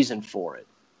that's a reason for it.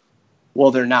 Well,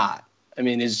 they're not. I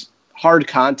mean, his hard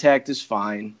contact is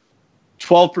fine.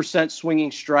 12%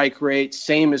 swinging strike rate,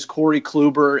 same as Corey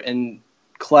Kluber and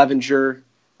Clevenger,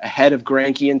 ahead of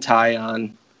Greinke and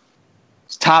Taillon.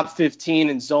 It's top 15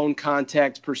 in zone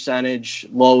contact percentage,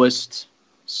 lowest.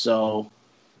 So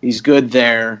he's good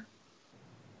there.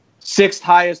 6th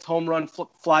highest home run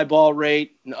fly ball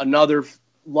rate, another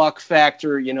luck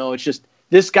factor. It's just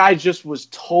this guy just was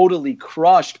totally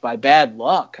crushed by bad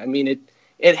luck. I mean,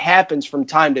 it happens from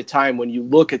time to time when you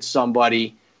look at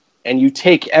somebody and you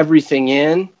take everything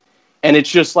in, and it's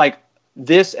just like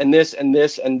this and this and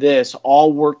this and this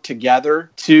all work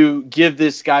together to give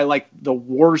this guy like the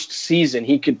worst season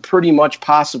he could pretty much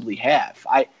possibly have.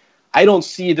 I don't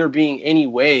see there being any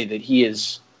way that he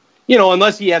is,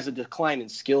 unless he has a decline in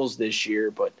skills this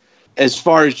year. But as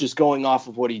far as just going off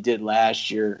of what he did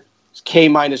last year, his K-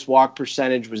 walk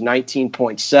percentage was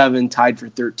 19.7, tied for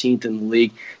 13th in the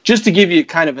league. Just to give you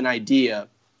kind of an idea,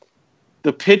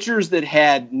 the pitchers that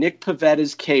had Nick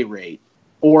Pavetta's K rate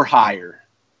or higher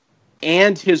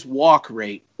and his walk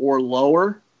rate or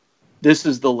lower, this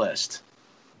is the list: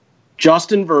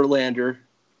 Justin Verlander,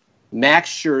 Max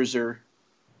Scherzer,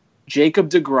 Jacob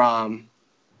deGrom,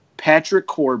 Patrick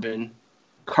Corbin,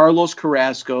 Carlos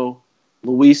Carrasco,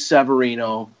 Luis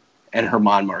Severino, and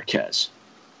German Marquez.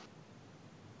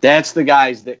 That's the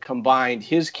guys that combined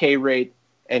his K rate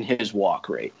and his walk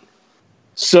rate.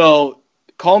 So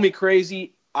call me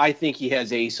crazy, I think he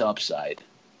has ace upside.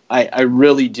 I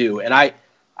really do. And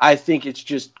I think it's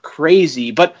just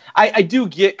crazy. But I do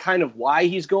get kind of why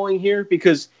he's going here,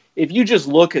 because if you just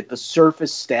look at the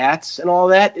surface stats and all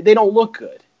that, they don't look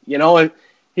good.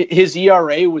 His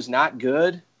ERA was not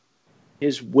good.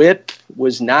 His whip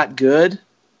was not good.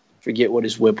 Forget what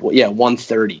his whip was. Yeah,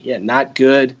 130. Yeah, not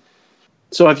good.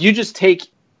 So if you just take,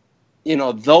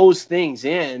 those things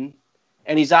in,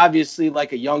 and he's obviously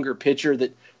like a younger pitcher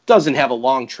that doesn't have a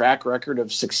long track record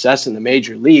of success in the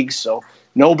major leagues, so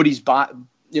nobody's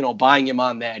buying him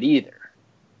on that either.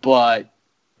 But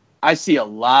I see a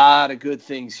lot of good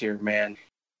things here, man.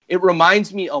 It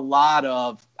reminds me a lot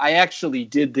of, I actually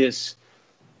did this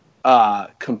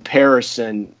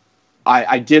comparison.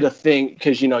 I did a thing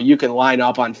because, you can line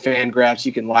up on Fangraphs,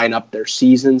 you can line up their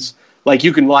seasons. Like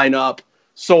you can line up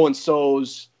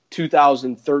so-and-so's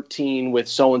 2013 with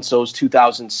so-and-so's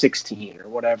 2016 or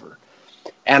whatever.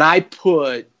 And I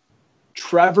put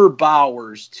Trevor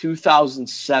Bauer's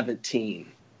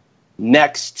 2017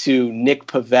 next to Nick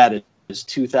Pavetta's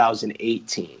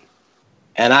 2018.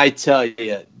 And I tell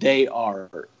you, they are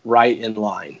right in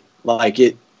line. Like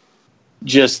it,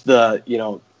 just the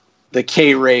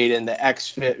K rate and the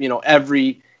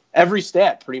XFIP, every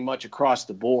stat pretty much across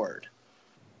the board.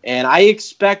 And I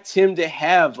expect him to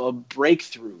have a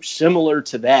breakthrough similar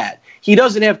to that. He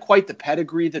doesn't have quite the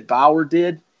pedigree that Bauer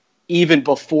did, even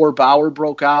before Bauer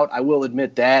broke out. I will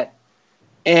admit that.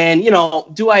 And,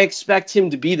 do I expect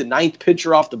him to be the 9th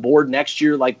pitcher off the board next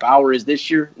year like Bauer is this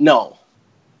year? No.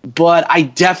 But I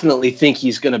definitely think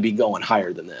he's going to be going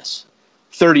higher than this.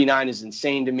 39 is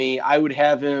insane to me. I would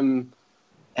have him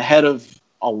ahead of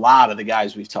a lot of the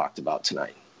guys we've talked about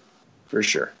tonight, for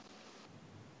sure.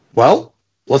 Well,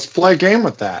 let's play a game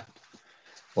with that.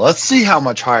 Let's see how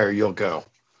much higher you'll go.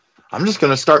 I'm just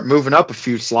going to start moving up a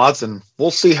few slots, and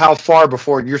we'll see how far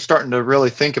before you're starting to really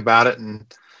think about it and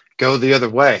go the other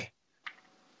way.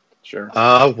 Sure.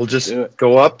 We'll just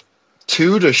go up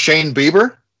 2 to Shane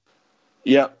Bieber.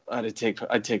 Yep, I'd take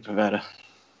Pavetta.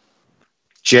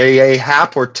 J.A.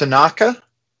 Happ or Tanaka?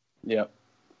 Yep,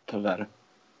 Pavetta.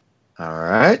 All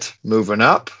right, moving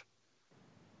up.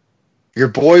 Your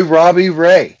boy Robbie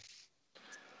Ray.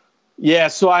 Yeah,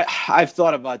 so I've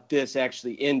thought about this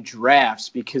actually in drafts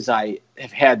because I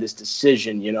have had this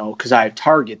decision, because I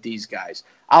target these guys.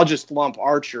 I'll just lump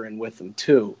Archer in with them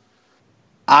too.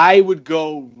 I would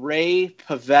go Ray,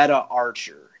 Pavetta,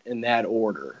 Archer in that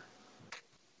order.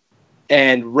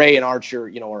 And Ray and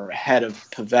Archer, are ahead of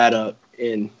Pavetta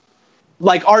in.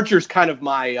 Like, Archer's kind of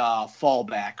my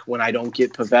fallback when I don't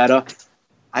get Pavetta.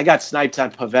 I got sniped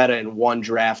on Pavetta in one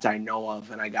draft I know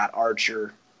of, and I got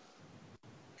Archer.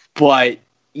 But,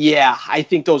 yeah, I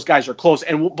think those guys are close.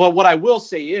 But what I will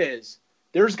say is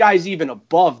there's guys even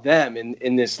above them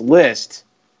in this list.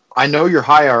 I know you're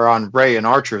higher on Ray and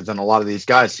Archer than a lot of these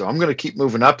guys, so I'm going to keep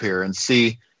moving up here and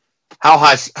see how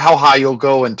high you'll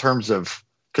go in terms of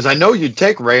 – because I know you'd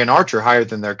take Ray and Archer higher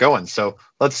than they're going. So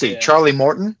let's see. Yeah. Charlie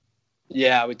Morton?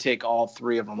 Yeah, I would take all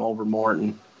 3 of them over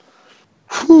Morton.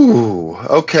 Whew.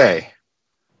 Okay.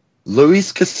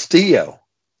 Luis Castillo.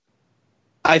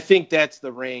 I think that's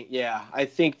the range. Yeah, I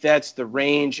think that's the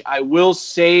range. I will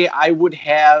say I would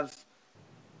have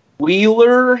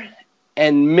Wheeler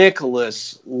and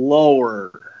Mikolas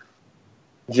lower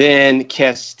than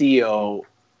Castillo.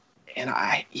 And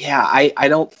I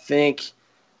don't think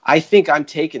 – I think I'm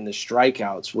taking the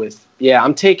strikeouts with –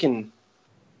 I'm taking –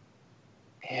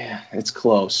 it's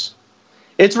close.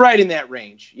 It's right in that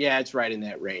range. Yeah, it's right in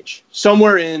that range.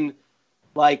 Somewhere in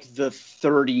like the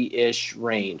 30-ish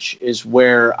range is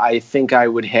where I think I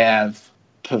would have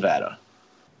Pavetta.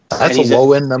 That's a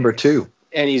low-end number 2.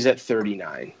 And he's at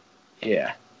 39.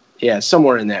 Yeah,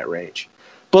 somewhere in that range.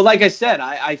 But like I said,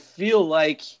 I feel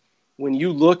like when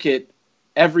you look at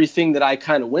everything that I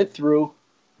kind of went through,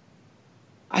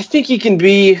 I think he can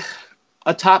be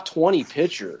a top 20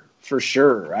 pitcher for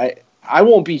sure. I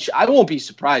won't be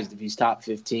surprised if he's top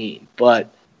 15,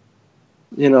 but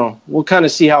we'll kind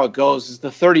of see how it goes. As the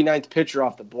 39th pitcher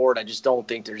off the board, I just don't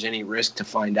think there's any risk to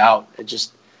find out.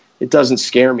 It doesn't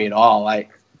scare me at all.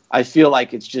 I feel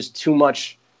like it's just too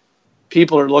much.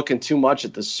 People are looking too much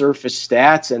at the surface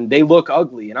stats, and they look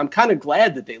ugly. And I'm kind of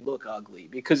glad that they look ugly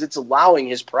because it's allowing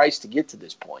his price to get to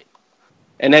this point.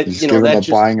 And that, He's given a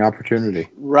buying opportunity.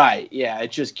 Right. Yeah.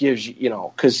 It just gives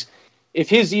you, because if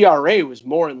his ERA was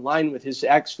more in line with his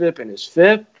xFIP and his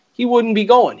FIP, he wouldn't be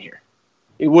going here.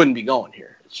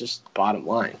 It's just bottom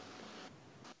line.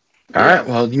 All right.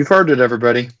 Well, you've heard it,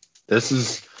 everybody. This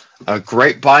is a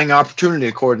great buying opportunity,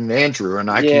 according to Andrew,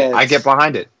 and I get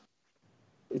behind it.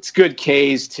 It's good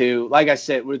Ks too. Like I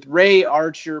said, with Ray,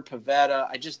 Archer, Pivetta,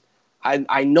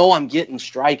 I know I'm getting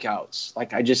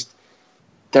strikeouts.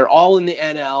 They're all in the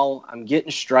NL. I'm getting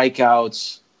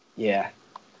strikeouts. Yeah.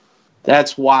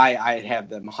 That's why I have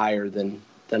them higher than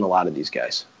a lot of these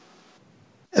guys.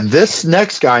 And this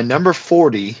next guy, number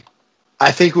 40,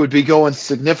 I think would be going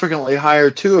significantly higher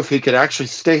too if he could actually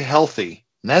stay healthy.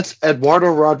 And that's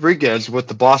Eduardo Rodriguez with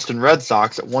the Boston Red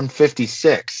Sox at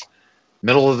 156.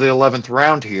 Middle of the 11th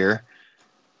round here.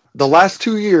 The last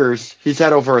 2 years, he's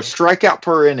had over a strikeout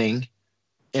per inning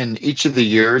in each of the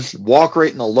years, walk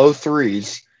rate in the low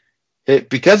threes.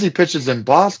 Because he pitches in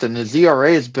Boston, his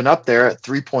ERA has been up there at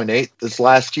 3.8 this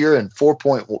last year and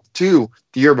 4.2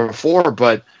 the year before.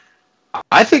 But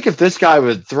I think if this guy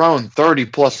would thrown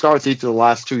 30-plus starts each of the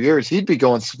last 2 years, he'd be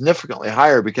going significantly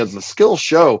higher because the skills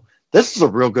show this is a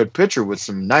real good pitcher with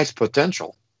some nice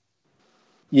potential.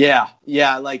 Yeah,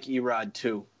 I like Erod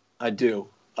too. I do.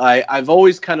 I've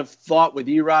always kind of thought with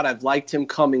Erod, I've liked him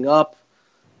coming up.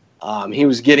 He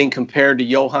was getting compared to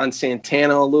Johan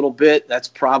Santana a little bit. That's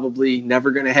probably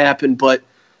never going to happen. But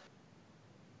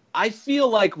I feel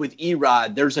like with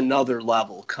Erod, there's another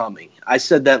level coming. I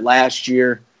said that last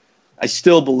year. I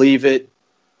still believe it.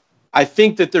 I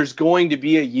think that there's going to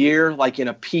be a year, like in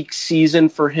a peak season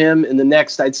for him in the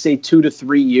next, I'd say 2 to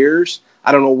 3 years.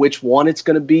 I don't know which one it's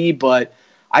going to be, but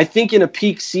I think in a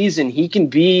peak season, he can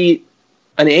be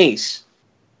an ace.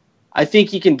 I think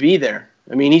he can be there.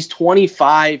 I mean, he's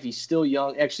 25. He's still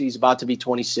young. Actually, he's about to be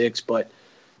 26, but,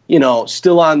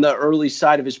 still on the early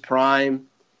side of his prime.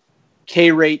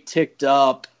 K rate ticked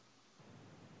up.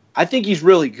 I think he's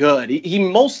really good. He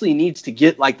mostly needs to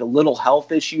get, the little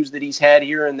health issues that he's had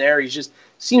here and there. He just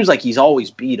seems like he's always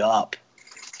beat up.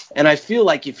 And I feel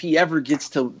like if he ever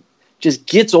gets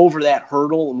over that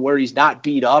hurdle and where he's not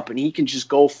beat up and he can just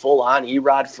go full on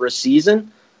Erod for a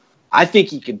season, I think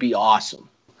he could be awesome.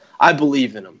 I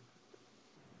believe in him.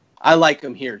 I like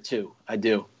him here too. I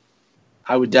do.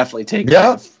 I would definitely take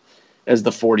him as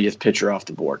the 40th pitcher off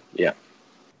the board. Yeah.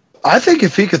 I think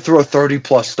if he could throw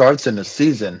 30-plus starts in a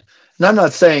season, and I'm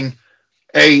not saying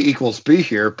A equals B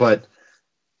here, but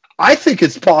I think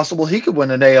it's possible he could win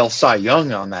an AL Cy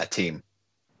Young on that team.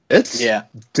 It's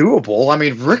doable. I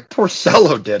mean, Rick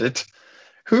Porcello did it.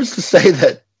 Who's to say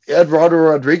that Eduardo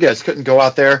Rodriguez couldn't go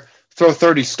out there, throw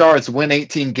 30 starts, win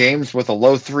 18 games with a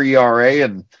low 3 ERA,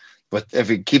 and if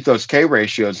he keep those K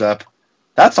ratios up,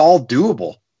 that's all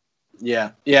doable.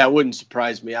 Yeah, it wouldn't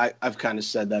surprise me. I've kind of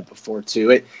said that before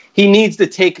too. He needs to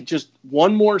take just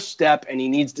one more step, and he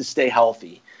needs to stay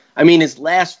healthy. I mean, his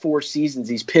last 4 seasons,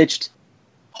 he's pitched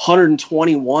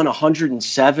 121,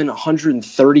 107,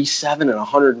 137, and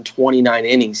 129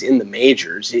 innings in the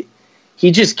majors.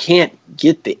 He just can't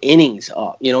get the innings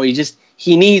up.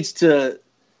 He needs to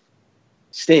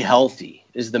stay healthy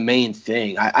is the main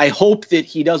thing. I hope that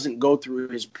he doesn't go through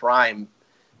his prime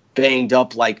banged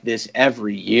up like this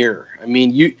every year. I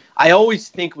mean, I always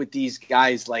think with these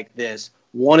guys like this,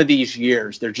 one of these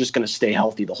years, they're just going to stay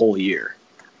healthy the whole year,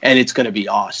 and it's going to be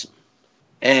awesome.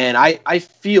 And I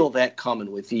feel that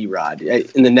coming with Erod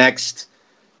in the next,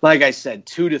 like I said,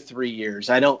 2 to 3 years.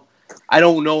 I don't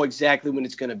know exactly when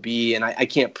it's going to be, and I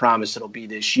can't promise it'll be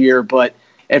this year, but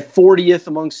at 40th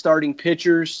among starting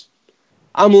pitchers,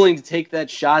 I'm willing to take that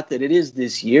shot that it is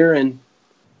this year, and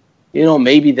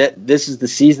maybe that this is the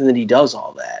season that he does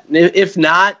all that. And if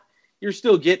not, you're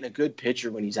still getting a good pitcher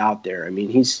when he's out there. I mean,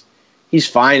 he's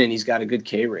fine, and he's got a good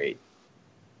K rate.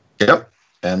 Yep.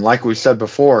 And like we said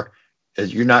before,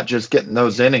 you're not just getting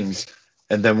those innings,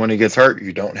 and then when he gets hurt,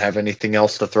 you don't have anything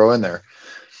else to throw in there.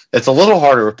 It's a little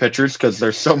harder with pitchers because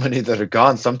there's so many that are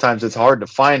gone. Sometimes it's hard to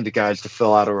find the guys to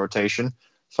fill out a rotation.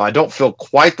 So I don't feel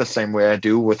quite the same way I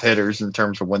do with hitters in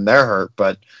terms of when they're hurt.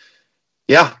 But,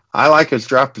 yeah, I like his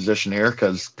draft position here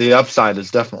because the upside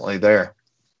is definitely there.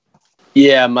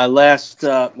 Yeah, my last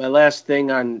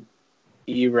thing on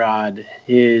Erod,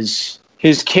 his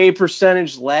K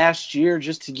percentage last year,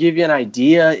 just to give you an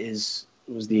idea,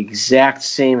 was the exact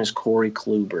same as Corey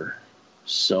Kluber.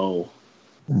 So,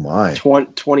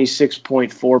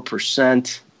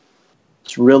 26.4%.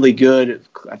 It's really good.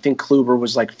 I think Kluber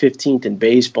was like 15th in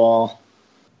baseball.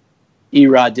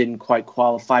 Erod didn't quite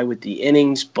qualify with the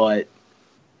innings, but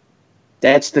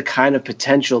that's the kind of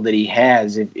potential that he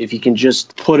has. If he can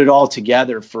just put it all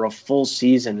together for a full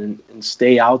season and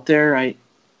stay out there, I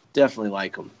definitely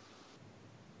like him.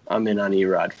 I'm in on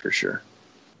Erod for sure.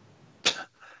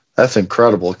 That's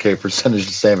incredible. K percentage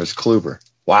the same as Kluber.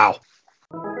 Wow.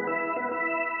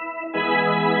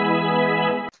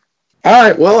 All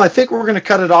right, well, I think we're going to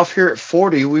cut it off here at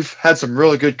 40. We've had some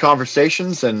really good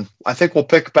conversations, and I think we'll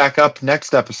pick back up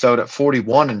next episode at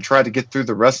 41 and try to get through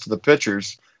the rest of the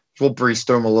pitchers. We'll breeze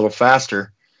through them a little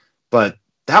faster. But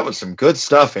that was some good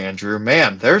stuff, Andrew.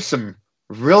 Man, there's some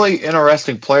really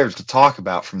interesting players to talk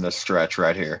about from this stretch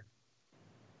right here.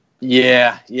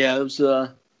 Yeah, it was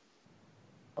a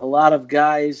lot of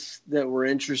guys that were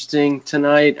interesting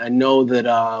tonight. I know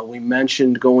that we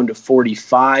mentioned going to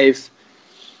 45.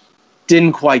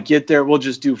 Didn't quite get there. We'll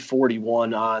just do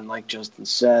 41 on, like Justin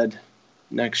said,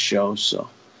 next show. So,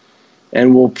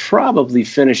 and we'll probably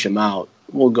finish them out.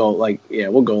 We'll go a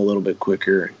little bit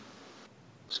quicker.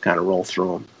 Just kind of roll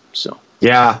through them. So.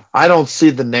 Yeah, I don't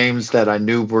see the names that I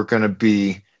knew were going to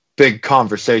be big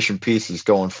conversation pieces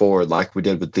going forward like we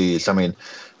did with these. I mean,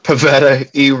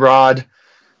 Pivetta, Erod,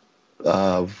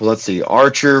 let's see,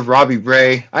 Archer, Robbie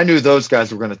Ray. I knew those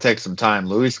guys were going to take some time.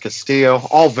 Luis Castillo,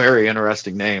 all very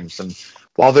interesting names. And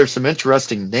while there's some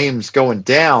interesting names going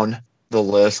down the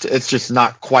list, it's just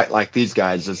not quite like these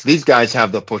guys. As these guys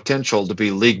have the potential to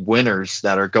be league winners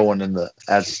that are going in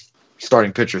as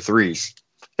starting pitcher threes.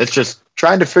 It's just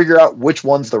trying to figure out which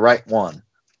one's the right one.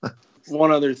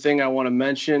 One other thing I want to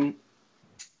mention,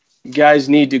 you guys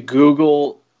need to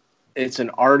Google. It's an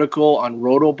article on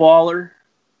Rotoballer,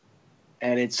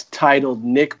 and it's titled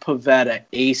Nick Pivetta,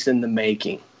 Ace in the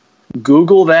Making.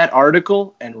 Google that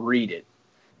article and read it.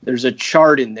 There's a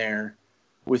chart in there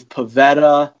with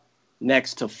Pivetta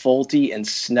next to Fulte and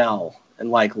Snell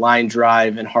and like line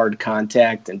drive and hard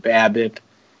contact and BABIP.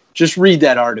 Just read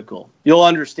that article. You'll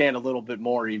understand a little bit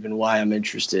more even why I'm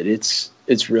interested.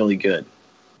 It's really good.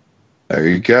 There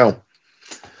you go.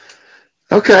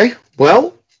 Okay,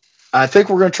 well, I think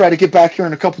we're going to try to get back here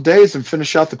in a couple days and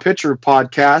finish out the pitcher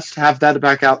podcast, have that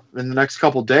back out in the next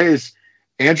couple days.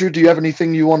 Andrew, do you have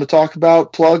anything you want to talk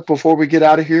about, plug, before we get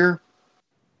out of here?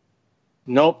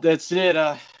 Nope, that's it.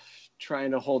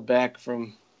 Trying to hold back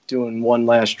from doing one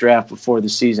last draft before the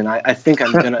season. I think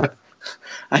I'm going to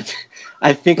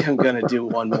I think I'm going to do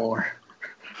one more.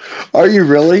 Are you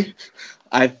really?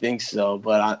 I think so,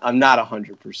 but I'm not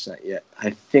 100% yet.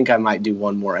 I think I might do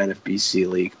one more NFBC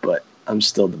league, but I'm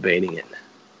still debating it.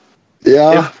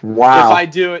 Yeah. Wow. If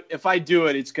I do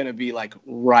it, it's going to be like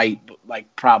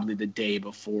probably the day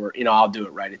before. I'll do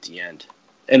it right at the end,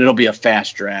 and it'll be a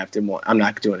fast draft. And I'm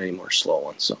not doing any more slow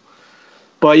ones. So,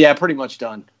 but yeah, pretty much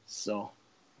done. So,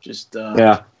 just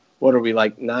what are we,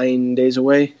 like 9 days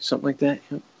away, something like that?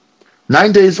 Yep.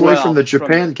 9 days away from the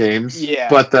Japan games. Yeah.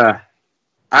 But the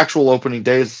actual opening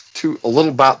day is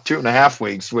about 2.5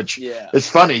 weeks, which is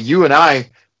funny. You and I,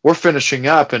 we're finishing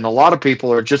up, and a lot of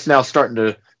people are just now starting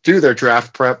to do their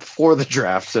draft prep for the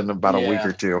drafts in about a week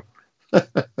or two.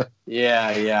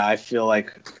 Yeah. I feel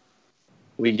like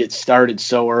we get started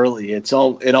so early. It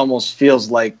almost feels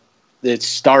like it's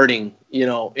starting,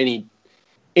 any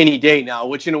day now,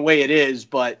 which in a way it is,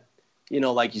 but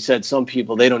like you said, some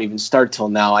people, they don't even start till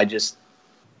now. I just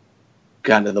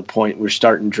got to the point we're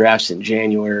starting drafts in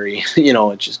January.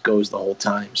 It just goes the whole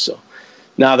time. So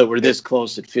now that we're this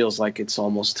close, it feels like it's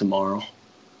almost tomorrow.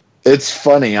 It's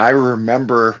funny. I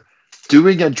remember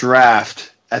doing a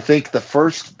draft. I think the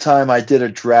first time I did a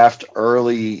draft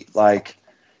early, like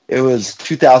it was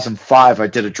 2005, I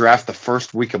did a draft the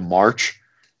first week of March,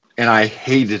 and I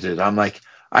hated it. I'm like,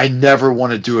 I never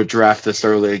want to do a draft this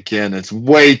early again. It's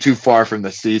way too far from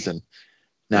the season.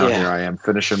 Now here I am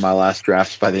finishing my last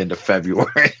drafts by the end of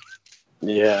February.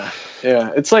 Yeah.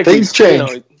 It's like things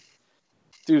change.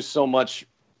 Do so much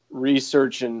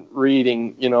research and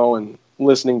reading, and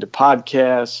listening to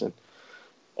podcasts and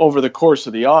over the course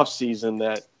of the off season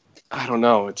that I don't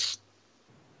know.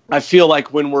 I feel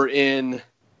like when we're in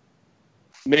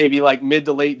maybe like mid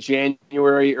to late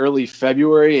January, early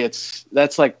February,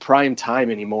 that's like prime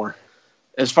time anymore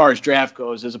as far as draft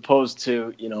goes, as opposed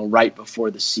to, right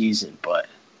before the season. But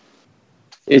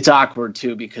it's awkward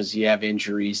too, because you have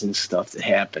injuries and stuff that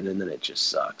happen, and then it just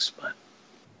sucks. But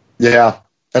yeah,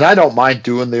 And I don't mind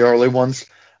doing the early ones.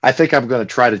 I think I'm going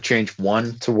to try to change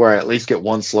one to where I at least get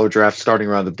one slow draft starting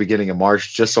around the beginning of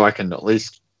March, just so I can at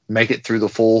least make it through the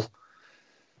full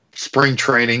spring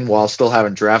training while still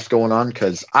having drafts going on,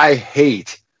 because I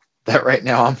hate that right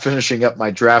now I'm finishing up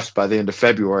my drafts by the end of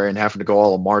February and having to go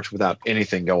all of March without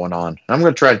anything going on. I'm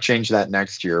going to try to change that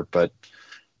next year, but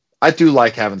I do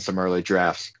like having some early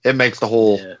drafts. It makes the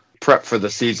whole prep for the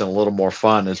season a little more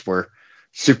fun as where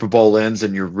Super Bowl ends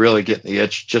and you're really getting the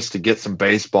itch just to get some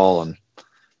baseball, and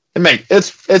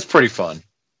it's pretty fun.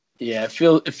 Yeah, it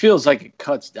feels like it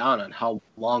cuts down on how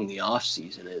long the off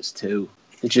season is too.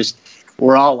 It just,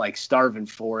 we're all like starving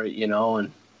for it,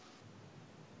 and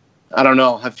I don't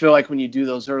know. I feel like when you do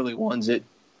those early ones, it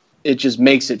just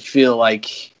makes it feel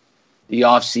like the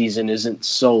off season isn't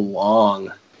so long.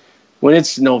 When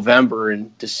it's November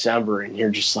and December and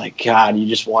you're just like, God, you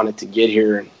just want it to get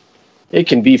here, and it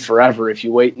can be forever if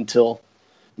you wait until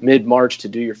mid-March to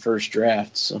do your first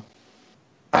draft. So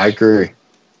I agree.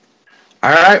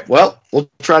 All right. Well, we'll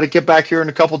try to get back here in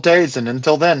a couple days, and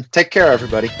until then, take care,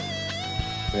 everybody.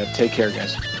 Yeah, take care,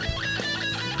 guys.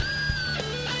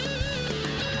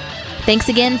 Thanks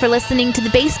again for listening to the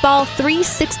Baseball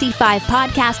 365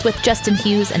 podcast with Justin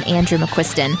Hughes and Andrew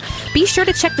McQuiston. Be sure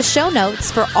to check the show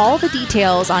notes for all the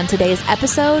details on today's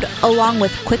episode, along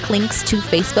with quick links to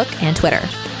Facebook and Twitter.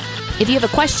 If you have a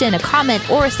question, a comment,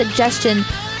 or a suggestion,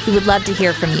 we would love to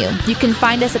hear from you. You can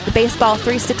find us at the Baseball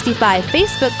 365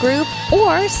 Facebook group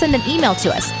or send an email to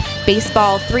us,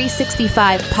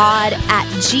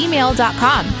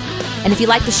 baseball365pod@gmail.com. And if you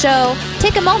like the show,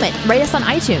 take a moment, rate us on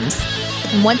iTunes.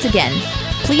 And once again,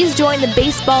 please join the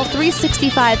Baseball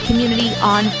 365 community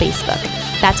on Facebook.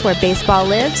 That's where baseball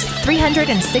lives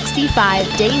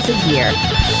 365 days a year.